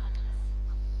from the hunters.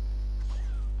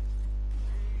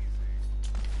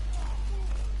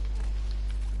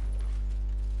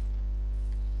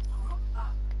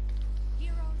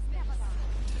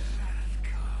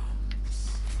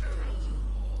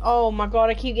 Oh my god,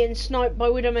 I keep getting sniped by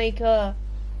Widowmaker.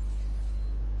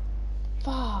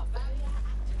 Fuck. I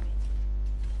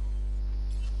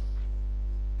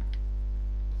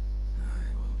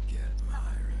will get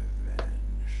my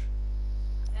revenge.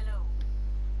 Hello.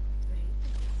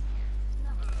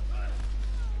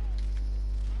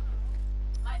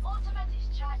 My ultimate is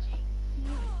charging.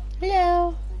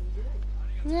 Hello.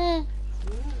 Yeah.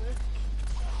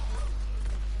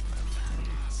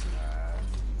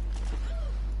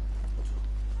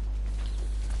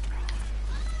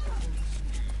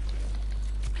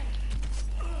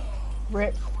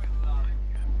 Rip.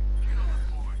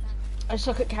 I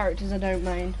suck at characters I don't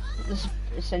main. This is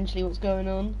essentially what's going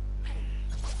on.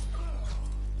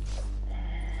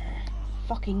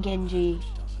 Fucking Genji.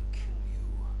 Doesn't kill you.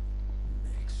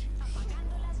 Makes you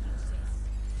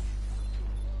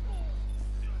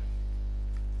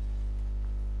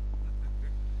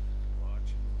watch.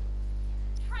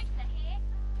 Tracer here.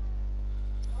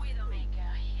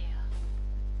 Widowmaker here.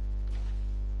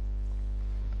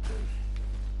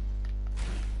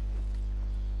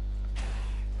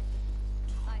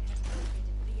 I have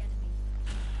located the enemy.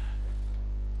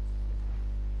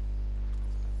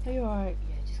 Are you alright?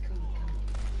 Yeah, just come.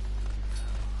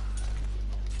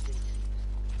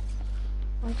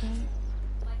 Okay.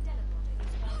 My teleporter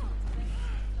is on.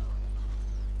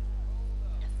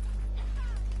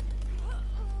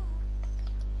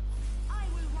 I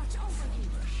will watch over you.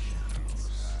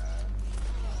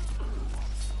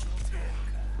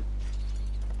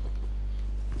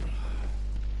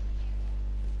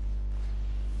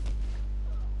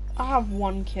 I have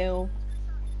one kill.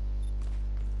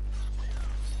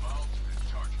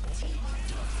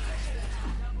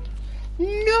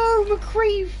 No,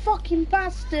 McCree, you fucking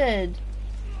bastard!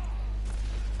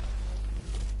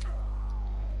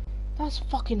 That's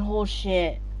fucking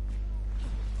horseshit.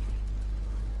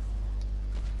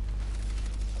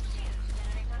 Shield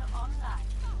generator online.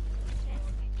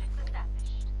 Matrix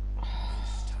established.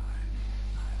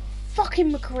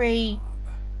 Fucking McCree!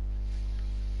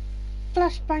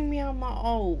 Flashbang me out my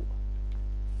ult.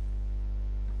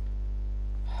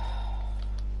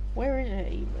 Where is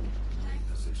it even?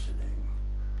 Repositioning.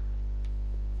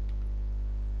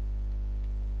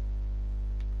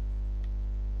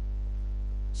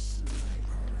 Sniper.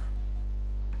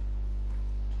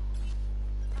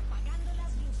 Apagando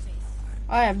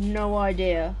I have no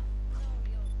idea.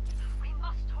 We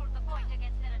must hold the point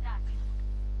against their attack.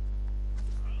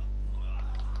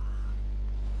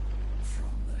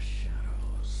 From the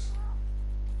shadows.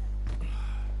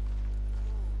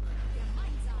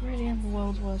 Really am the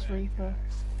world's worst reaper.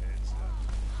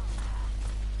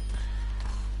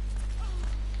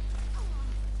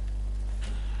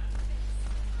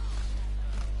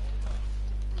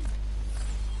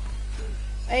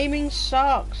 Aiming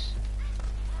sucks.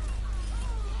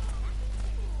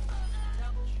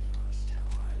 Just how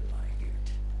I like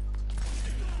it.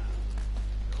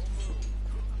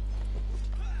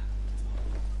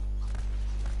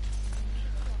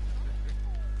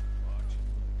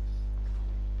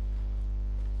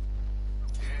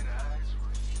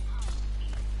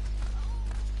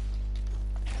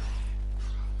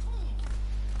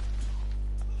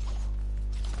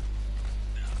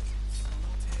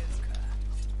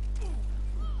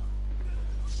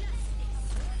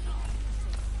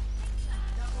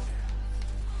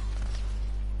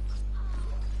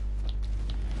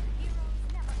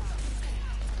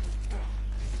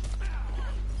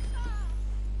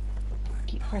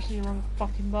 Keep pressing the wrong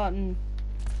fucking button.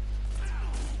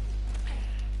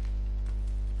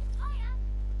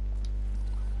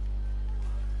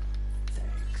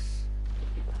 Thanks.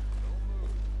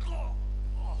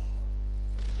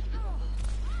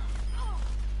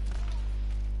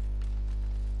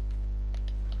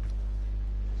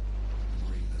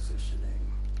 Repositioning.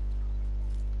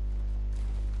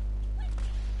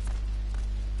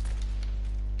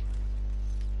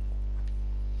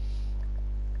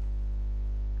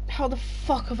 How the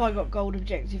fuck have I got gold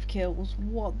objective kills?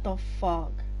 What the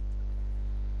fuck?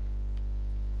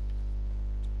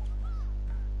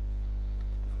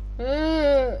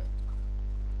 Ugh.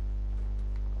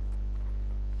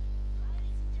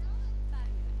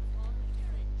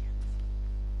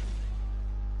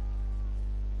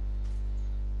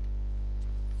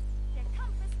 Der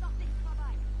Kampf ist noch nicht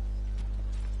vorbei.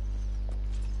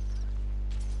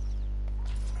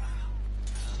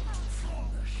 From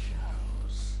the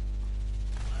shadows.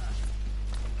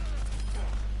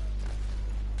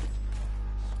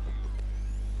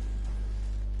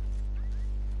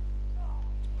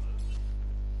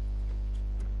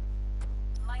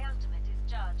 My ultimate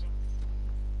is charging.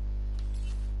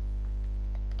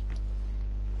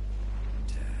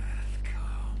 Death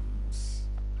comes.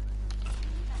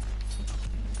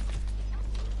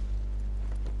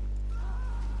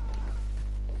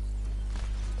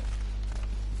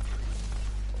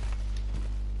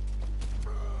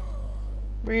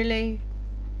 Really?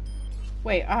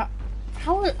 Wait, how?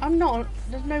 I'm not.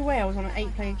 There's no way I was on an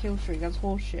 8-player kill streak. That's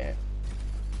horseshit.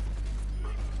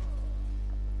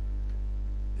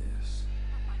 This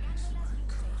is my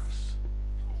curse.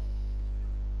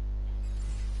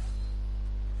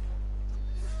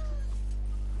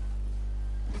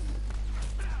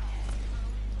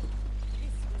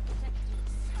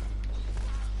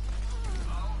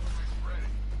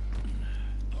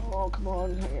 Oh, come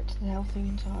on. I get to the health thing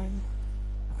in time.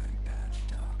 I'm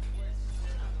patched up.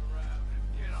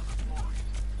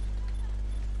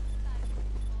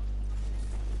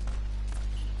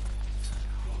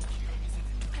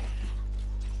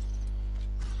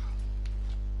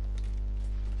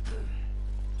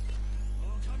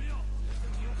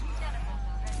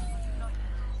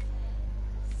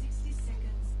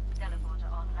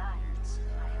 Teleporter online.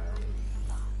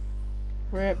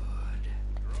 Rip.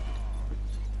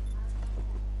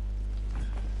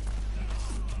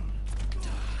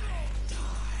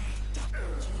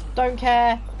 Don't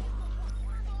care.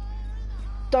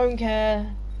 Don't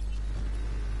care.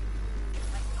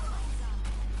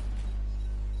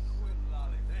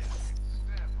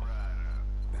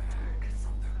 Back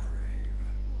from the grave.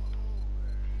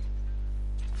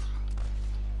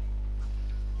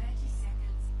 30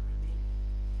 seconds remaining.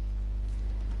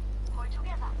 We're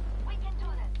together. We can do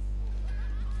this.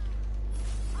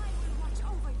 I will watch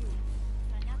over you.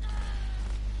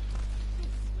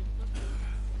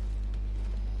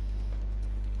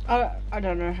 I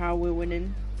don't know how we're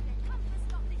winning. Der Kampf ist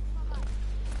noch nicht vorbei.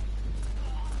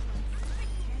 10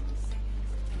 seconds.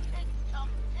 Tick tock,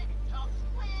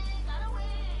 we gotta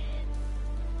win.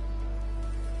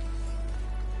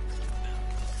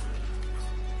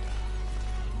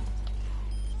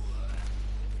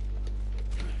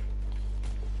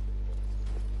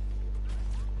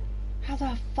 How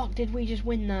the fuck did we just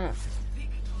win that?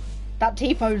 That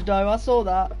T-pose though, I saw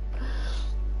that.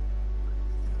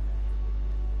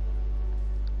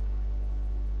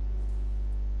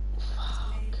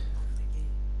 Fuck.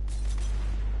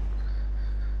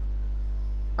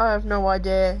 I have no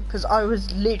idea, because I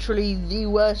was literally the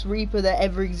worst Reaper that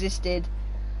ever existed.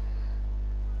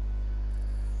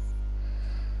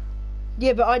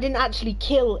 Yeah, but I didn't actually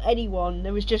kill anyone.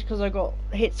 It was just because I got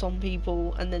hits on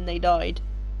people and then they died.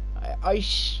 I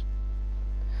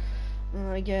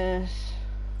guess.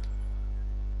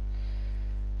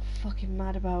 Fucking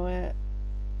mad about it.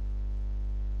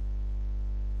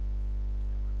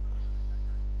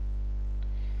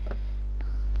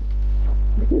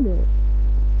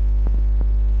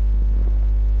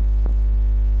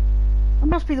 I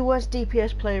must be the worst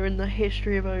DPS player in the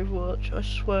history of Overwatch, I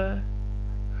swear.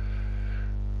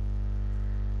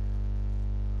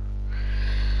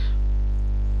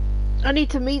 I need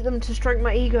to meet them to stroke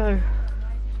my ego.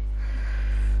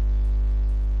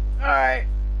 Alright.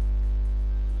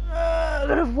 I'm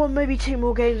gonna have one, maybe two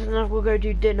more games and then we'll go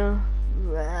do dinner.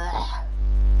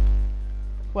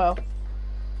 Well.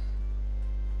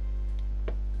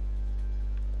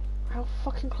 How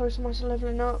fucking close am I to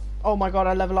leveling up? Oh my god,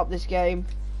 I level up this game.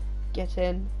 Get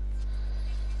in.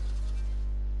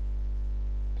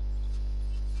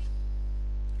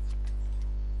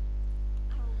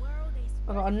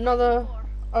 I got another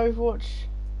Overwatch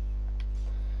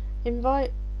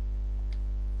invite.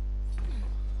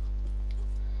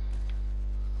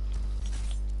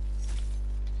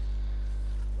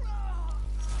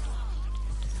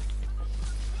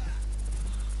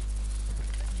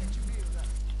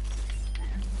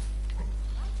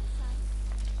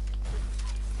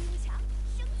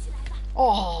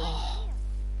 Oh.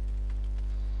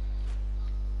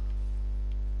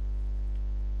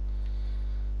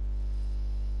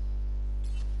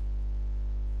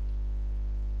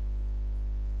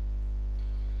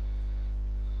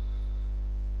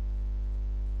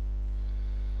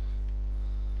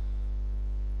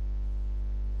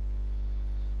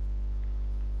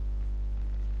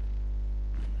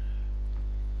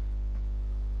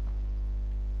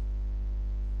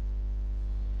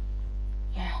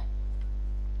 Yeah.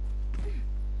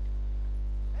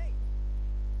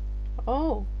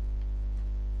 Oh.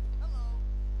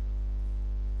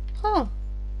 Huh.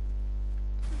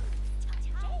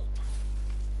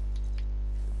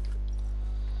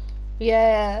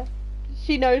 Yeah.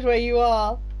 She knows where you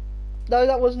are. No,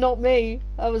 that was not me.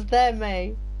 That was them,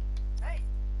 mate.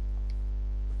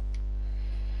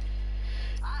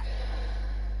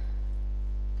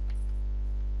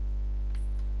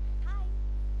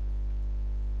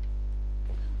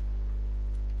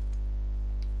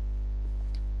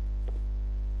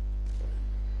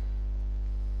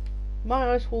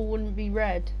 My ice wall wouldn't be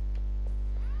red.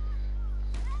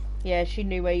 Yeah, she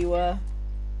knew where you were.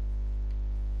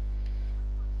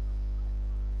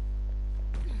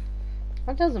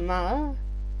 That doesn't matter.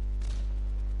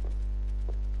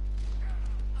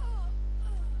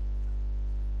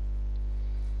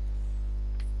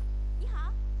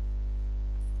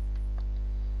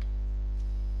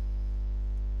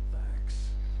 Thanks.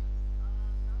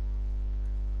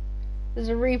 There's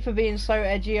a Reaper being so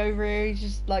edgy over here. He's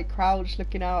just like crouched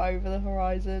looking out over the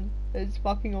horizon. It's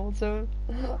fucking awesome.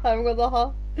 I haven't got the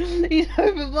heart. He's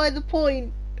over by the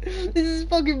point. This is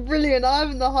fucking brilliant. I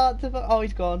haven't the heart to. Oh,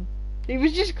 he's gone. He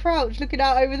was just crouched looking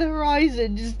out over the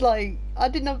horizon, just like, I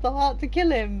didn't have the heart to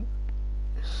kill him.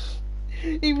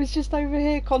 He was just over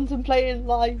here contemplating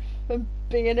life and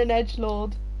being an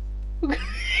edgelord.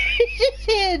 He's just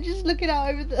here, just looking out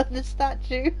over the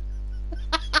statue.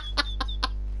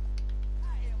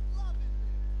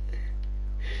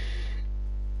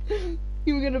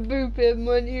 You were gonna boop him,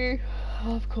 weren't you?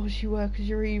 Oh, of course you were, because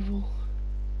you're evil.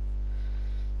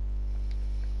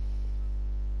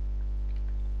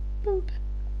 Boop.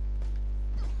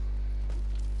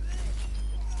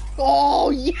 Oh,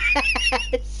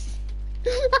 yes!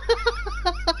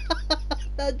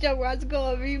 That Junkrat's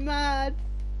gotta be mad.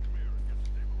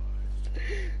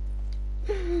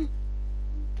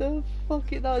 The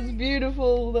fuck it, that was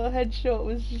beautiful. The headshot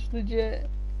was just legit.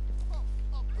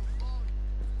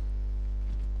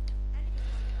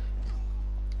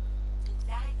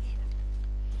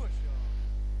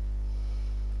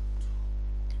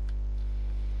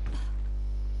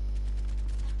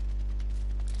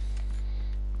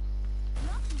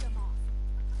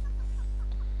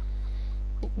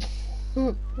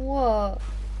 What?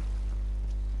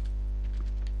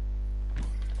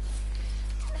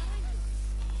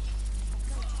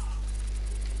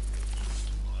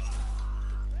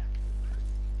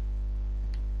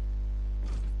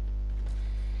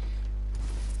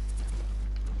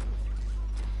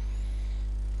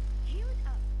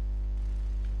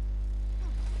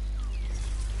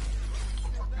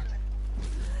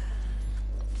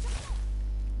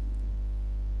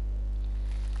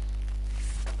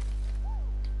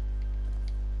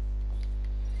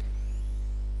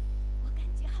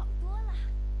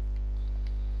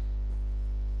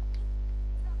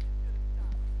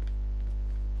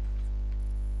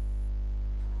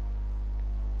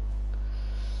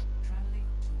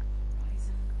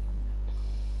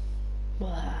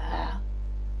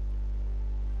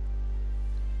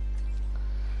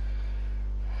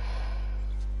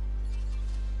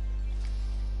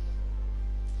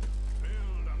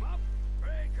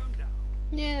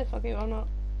 Yeah, fuck it, why not?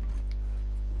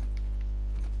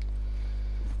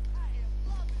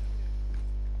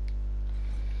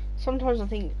 Sometimes I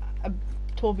think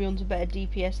Torbjorn's a better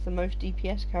DPS than most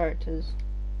DPS characters.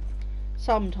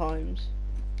 Sometimes.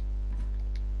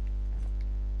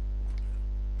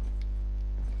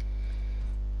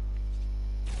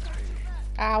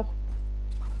 Ow.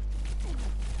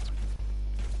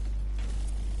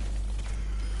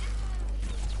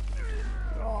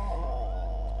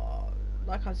 Oh,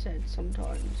 like I said,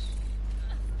 sometimes.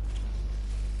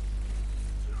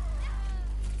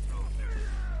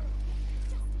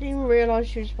 Didn't even realise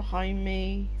she was behind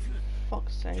me.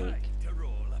 Fuck's sake. Time to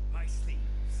roll up my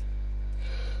sleeves.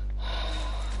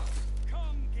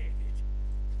 Come get it.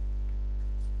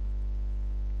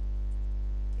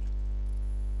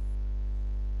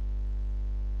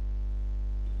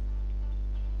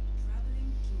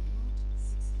 Traveling to Route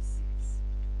 66.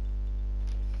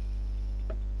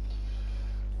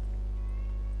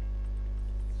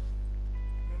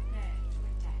 Prepare to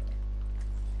attack.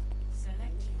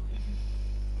 Select your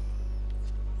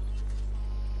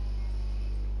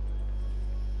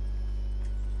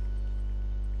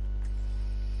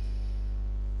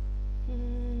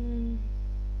Mm.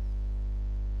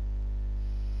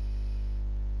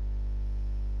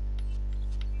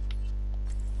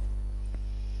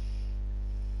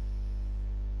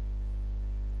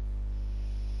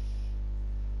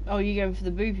 Oh, you going for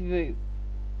the boopy boop?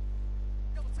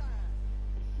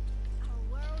 Our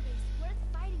world is worth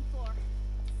fighting for.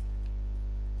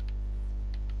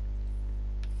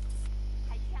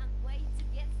 I can't wait to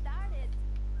get started.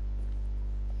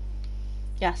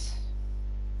 Yes.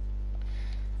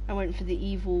 I went for the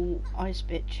evil ice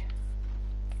bitch.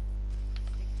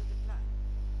 stick to the plan.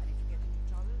 And if you get into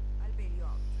trouble, I'll bail you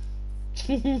out.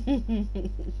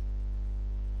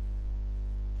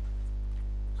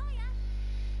 Hiya.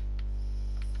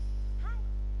 Hi.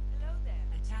 Hello there.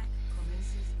 Attack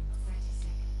commences in 30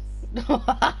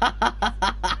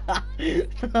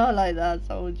 seconds. I like that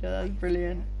soldier, that's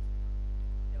brilliant.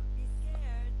 Don't be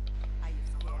scared. Are you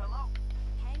scared?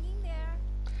 Hang in there.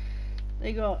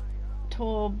 They got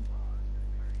Torb.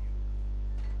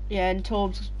 Yeah, and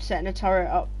Torb's setting a turret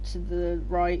up to the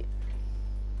right.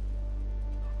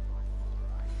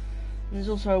 And there's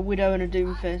also a Widow and a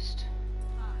Doomfist. 5,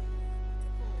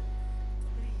 4,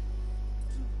 3,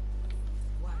 2,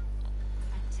 1.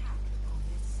 Attack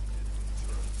commences.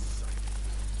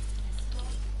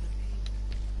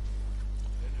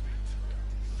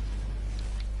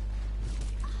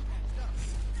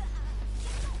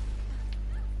 Escort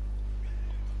the payload.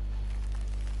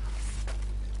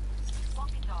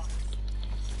 Walking dog.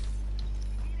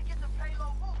 You need to get the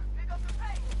payload moving. Pick up the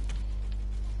pace.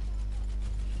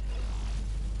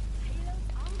 Payload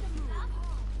on the move.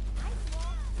 Ice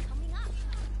wall coming up.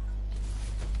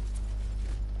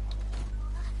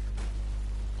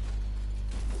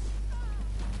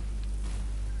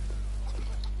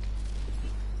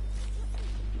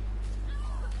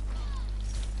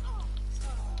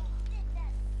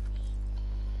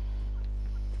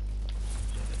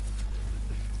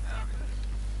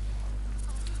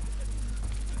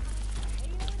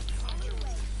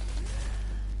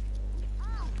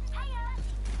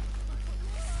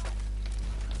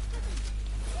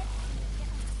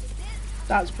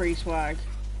 That's pretty swag.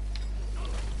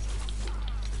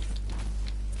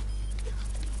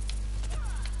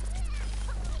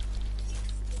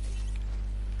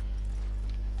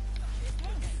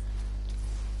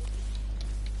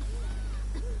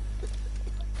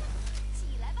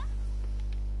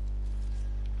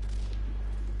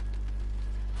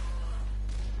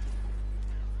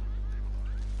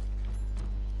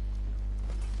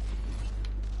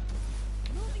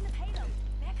 Moving the payload.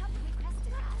 Backup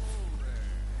requested.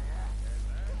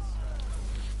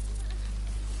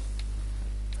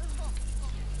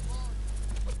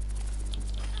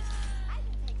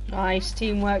 Nice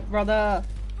teamwork, brother.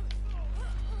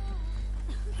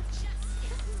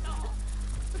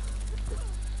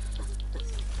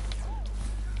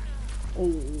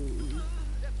 Oh.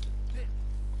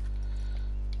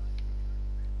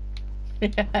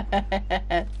 Look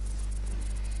out.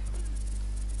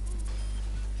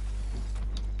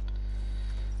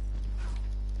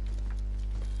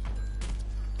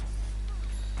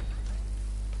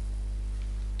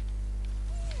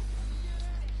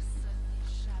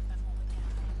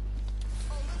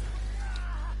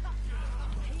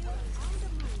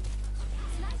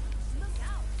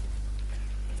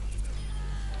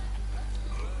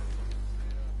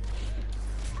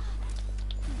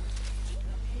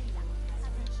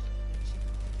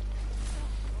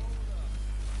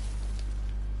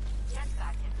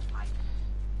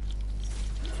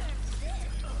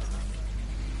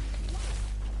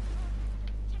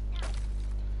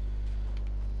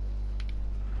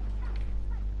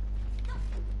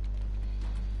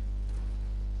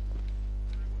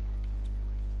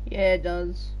 Yeah, it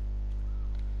does.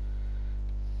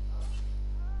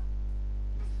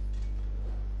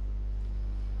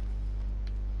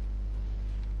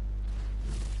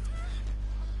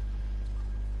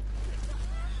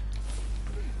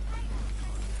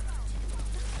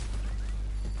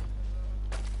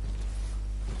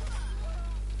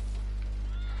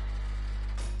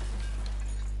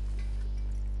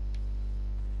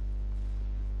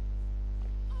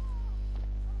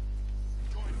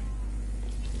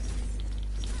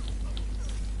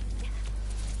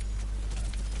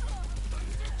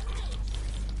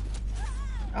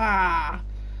 Ah!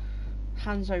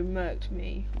 Hanzo murked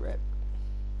me. Rip.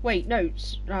 Wait, no.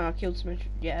 I killed some.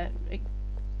 Yeah. Payload's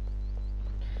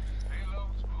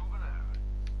moving out.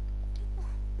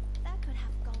 That could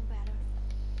have gone better.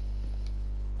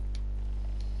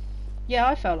 Yeah,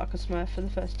 I felt like a smurf for the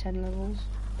first 10 levels.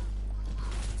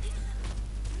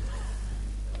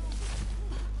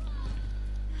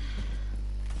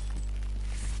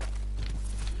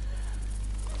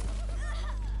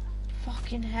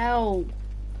 Fucking hell.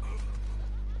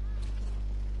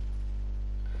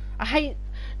 I hate...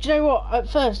 Do you know what? At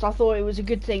first I thought it was a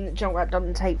good thing that Junkrat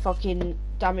doesn't take fucking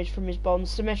damage from his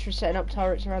bombs. Symmetra's setting up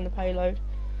turrets around the payload.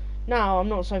 Now I'm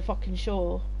not so fucking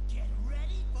sure. Get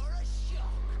ready for a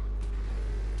shock.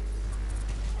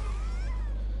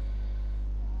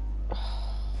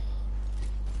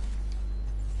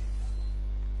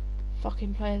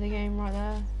 Fucking play of the game right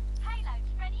there.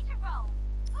 Payload's ready to roll.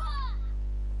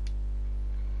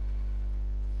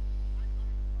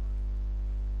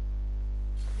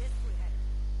 This will help.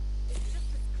 It's just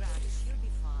a scratch. You'll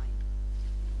be fine.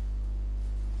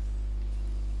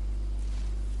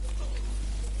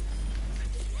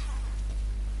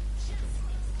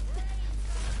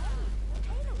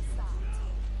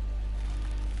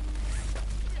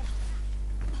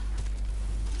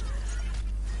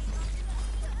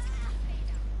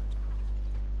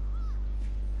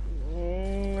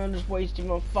 I'm just wasting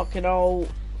my fucking ult.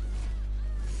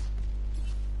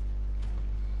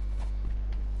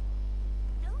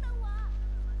 No, no,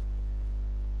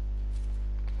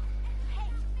 hey,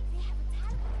 they have a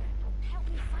tower. Help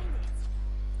me find it.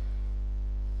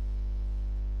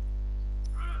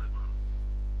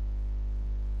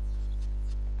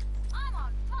 I'm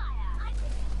on fire. I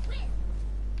think we win.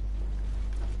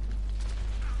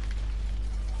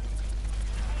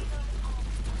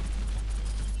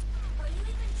 Are you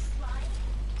even trying?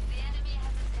 The enemy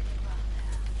has a city run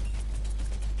there.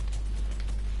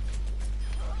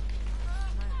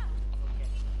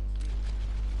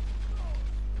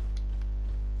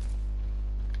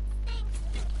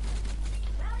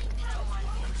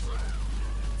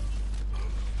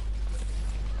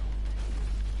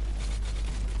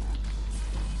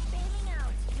 Bailing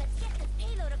out. Let's get this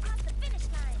payload across the finish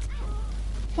line.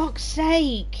 Fuck's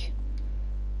sake.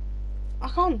 I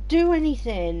can't do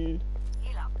anything.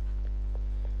 Heal up.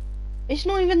 It's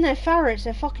not even their ferrets,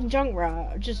 they're fucking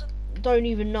Junkrat. I just don't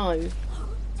even know.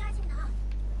 Charging up.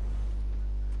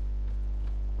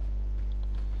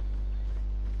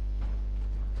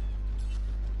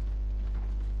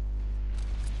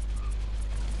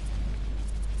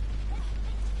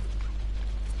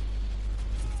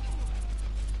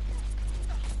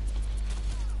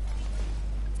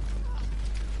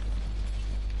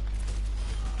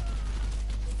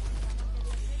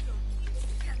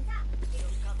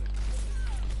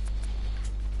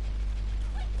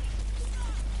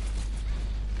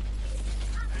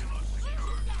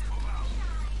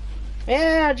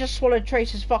 Yeah, I just swallowed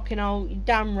Tracer's fucking ult. You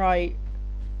damn right.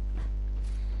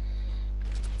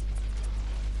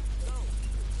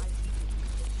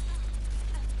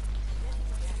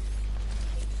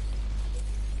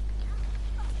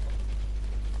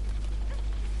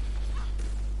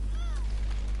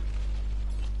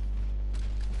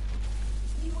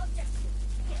 New objective.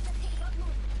 Get the payload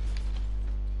moving.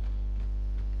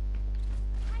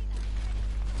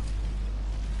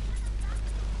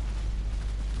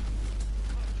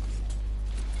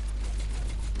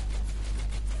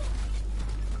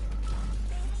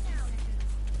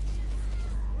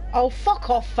 Oh, fuck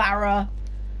off, Farah.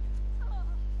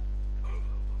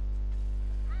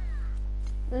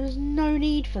 There's no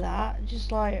need for that.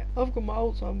 Just like, I've got my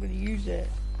ult, so I'm gonna use it.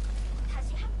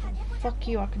 Fuck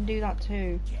you, I can do that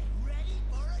too. Get ready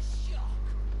for a shock.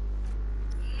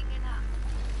 Healing it up.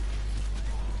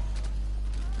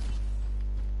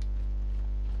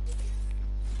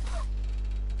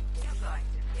 You're going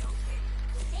to be okay.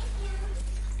 Thank you.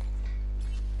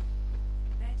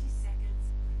 30 seconds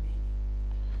remaining.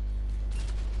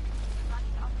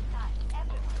 Running on the side.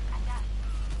 Everyone, attack.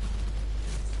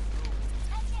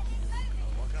 Let's get this moving.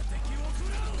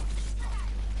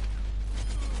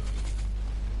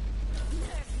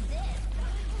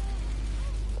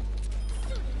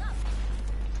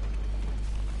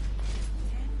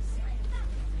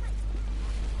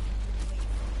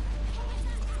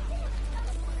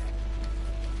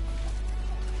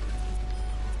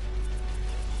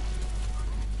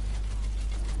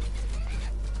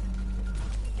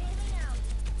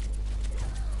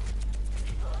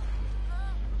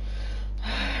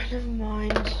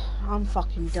 I'm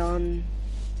fucking done.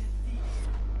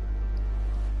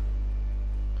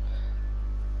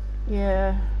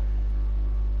 Yeah.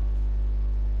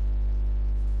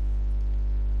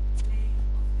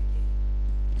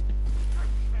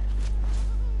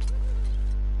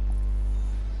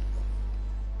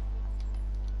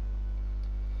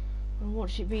 And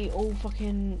watch it be all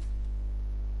fucking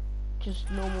just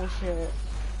normal shit.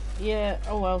 Yeah,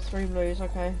 oh well, 3 blues,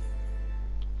 okay.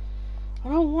 I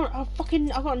don't want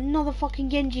I got another fucking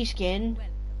Genji skin.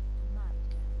 Welcome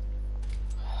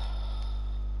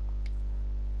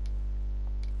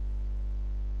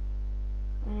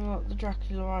to my land. I got the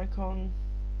Dracula icon.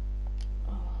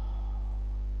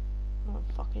 Oh,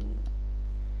 fucking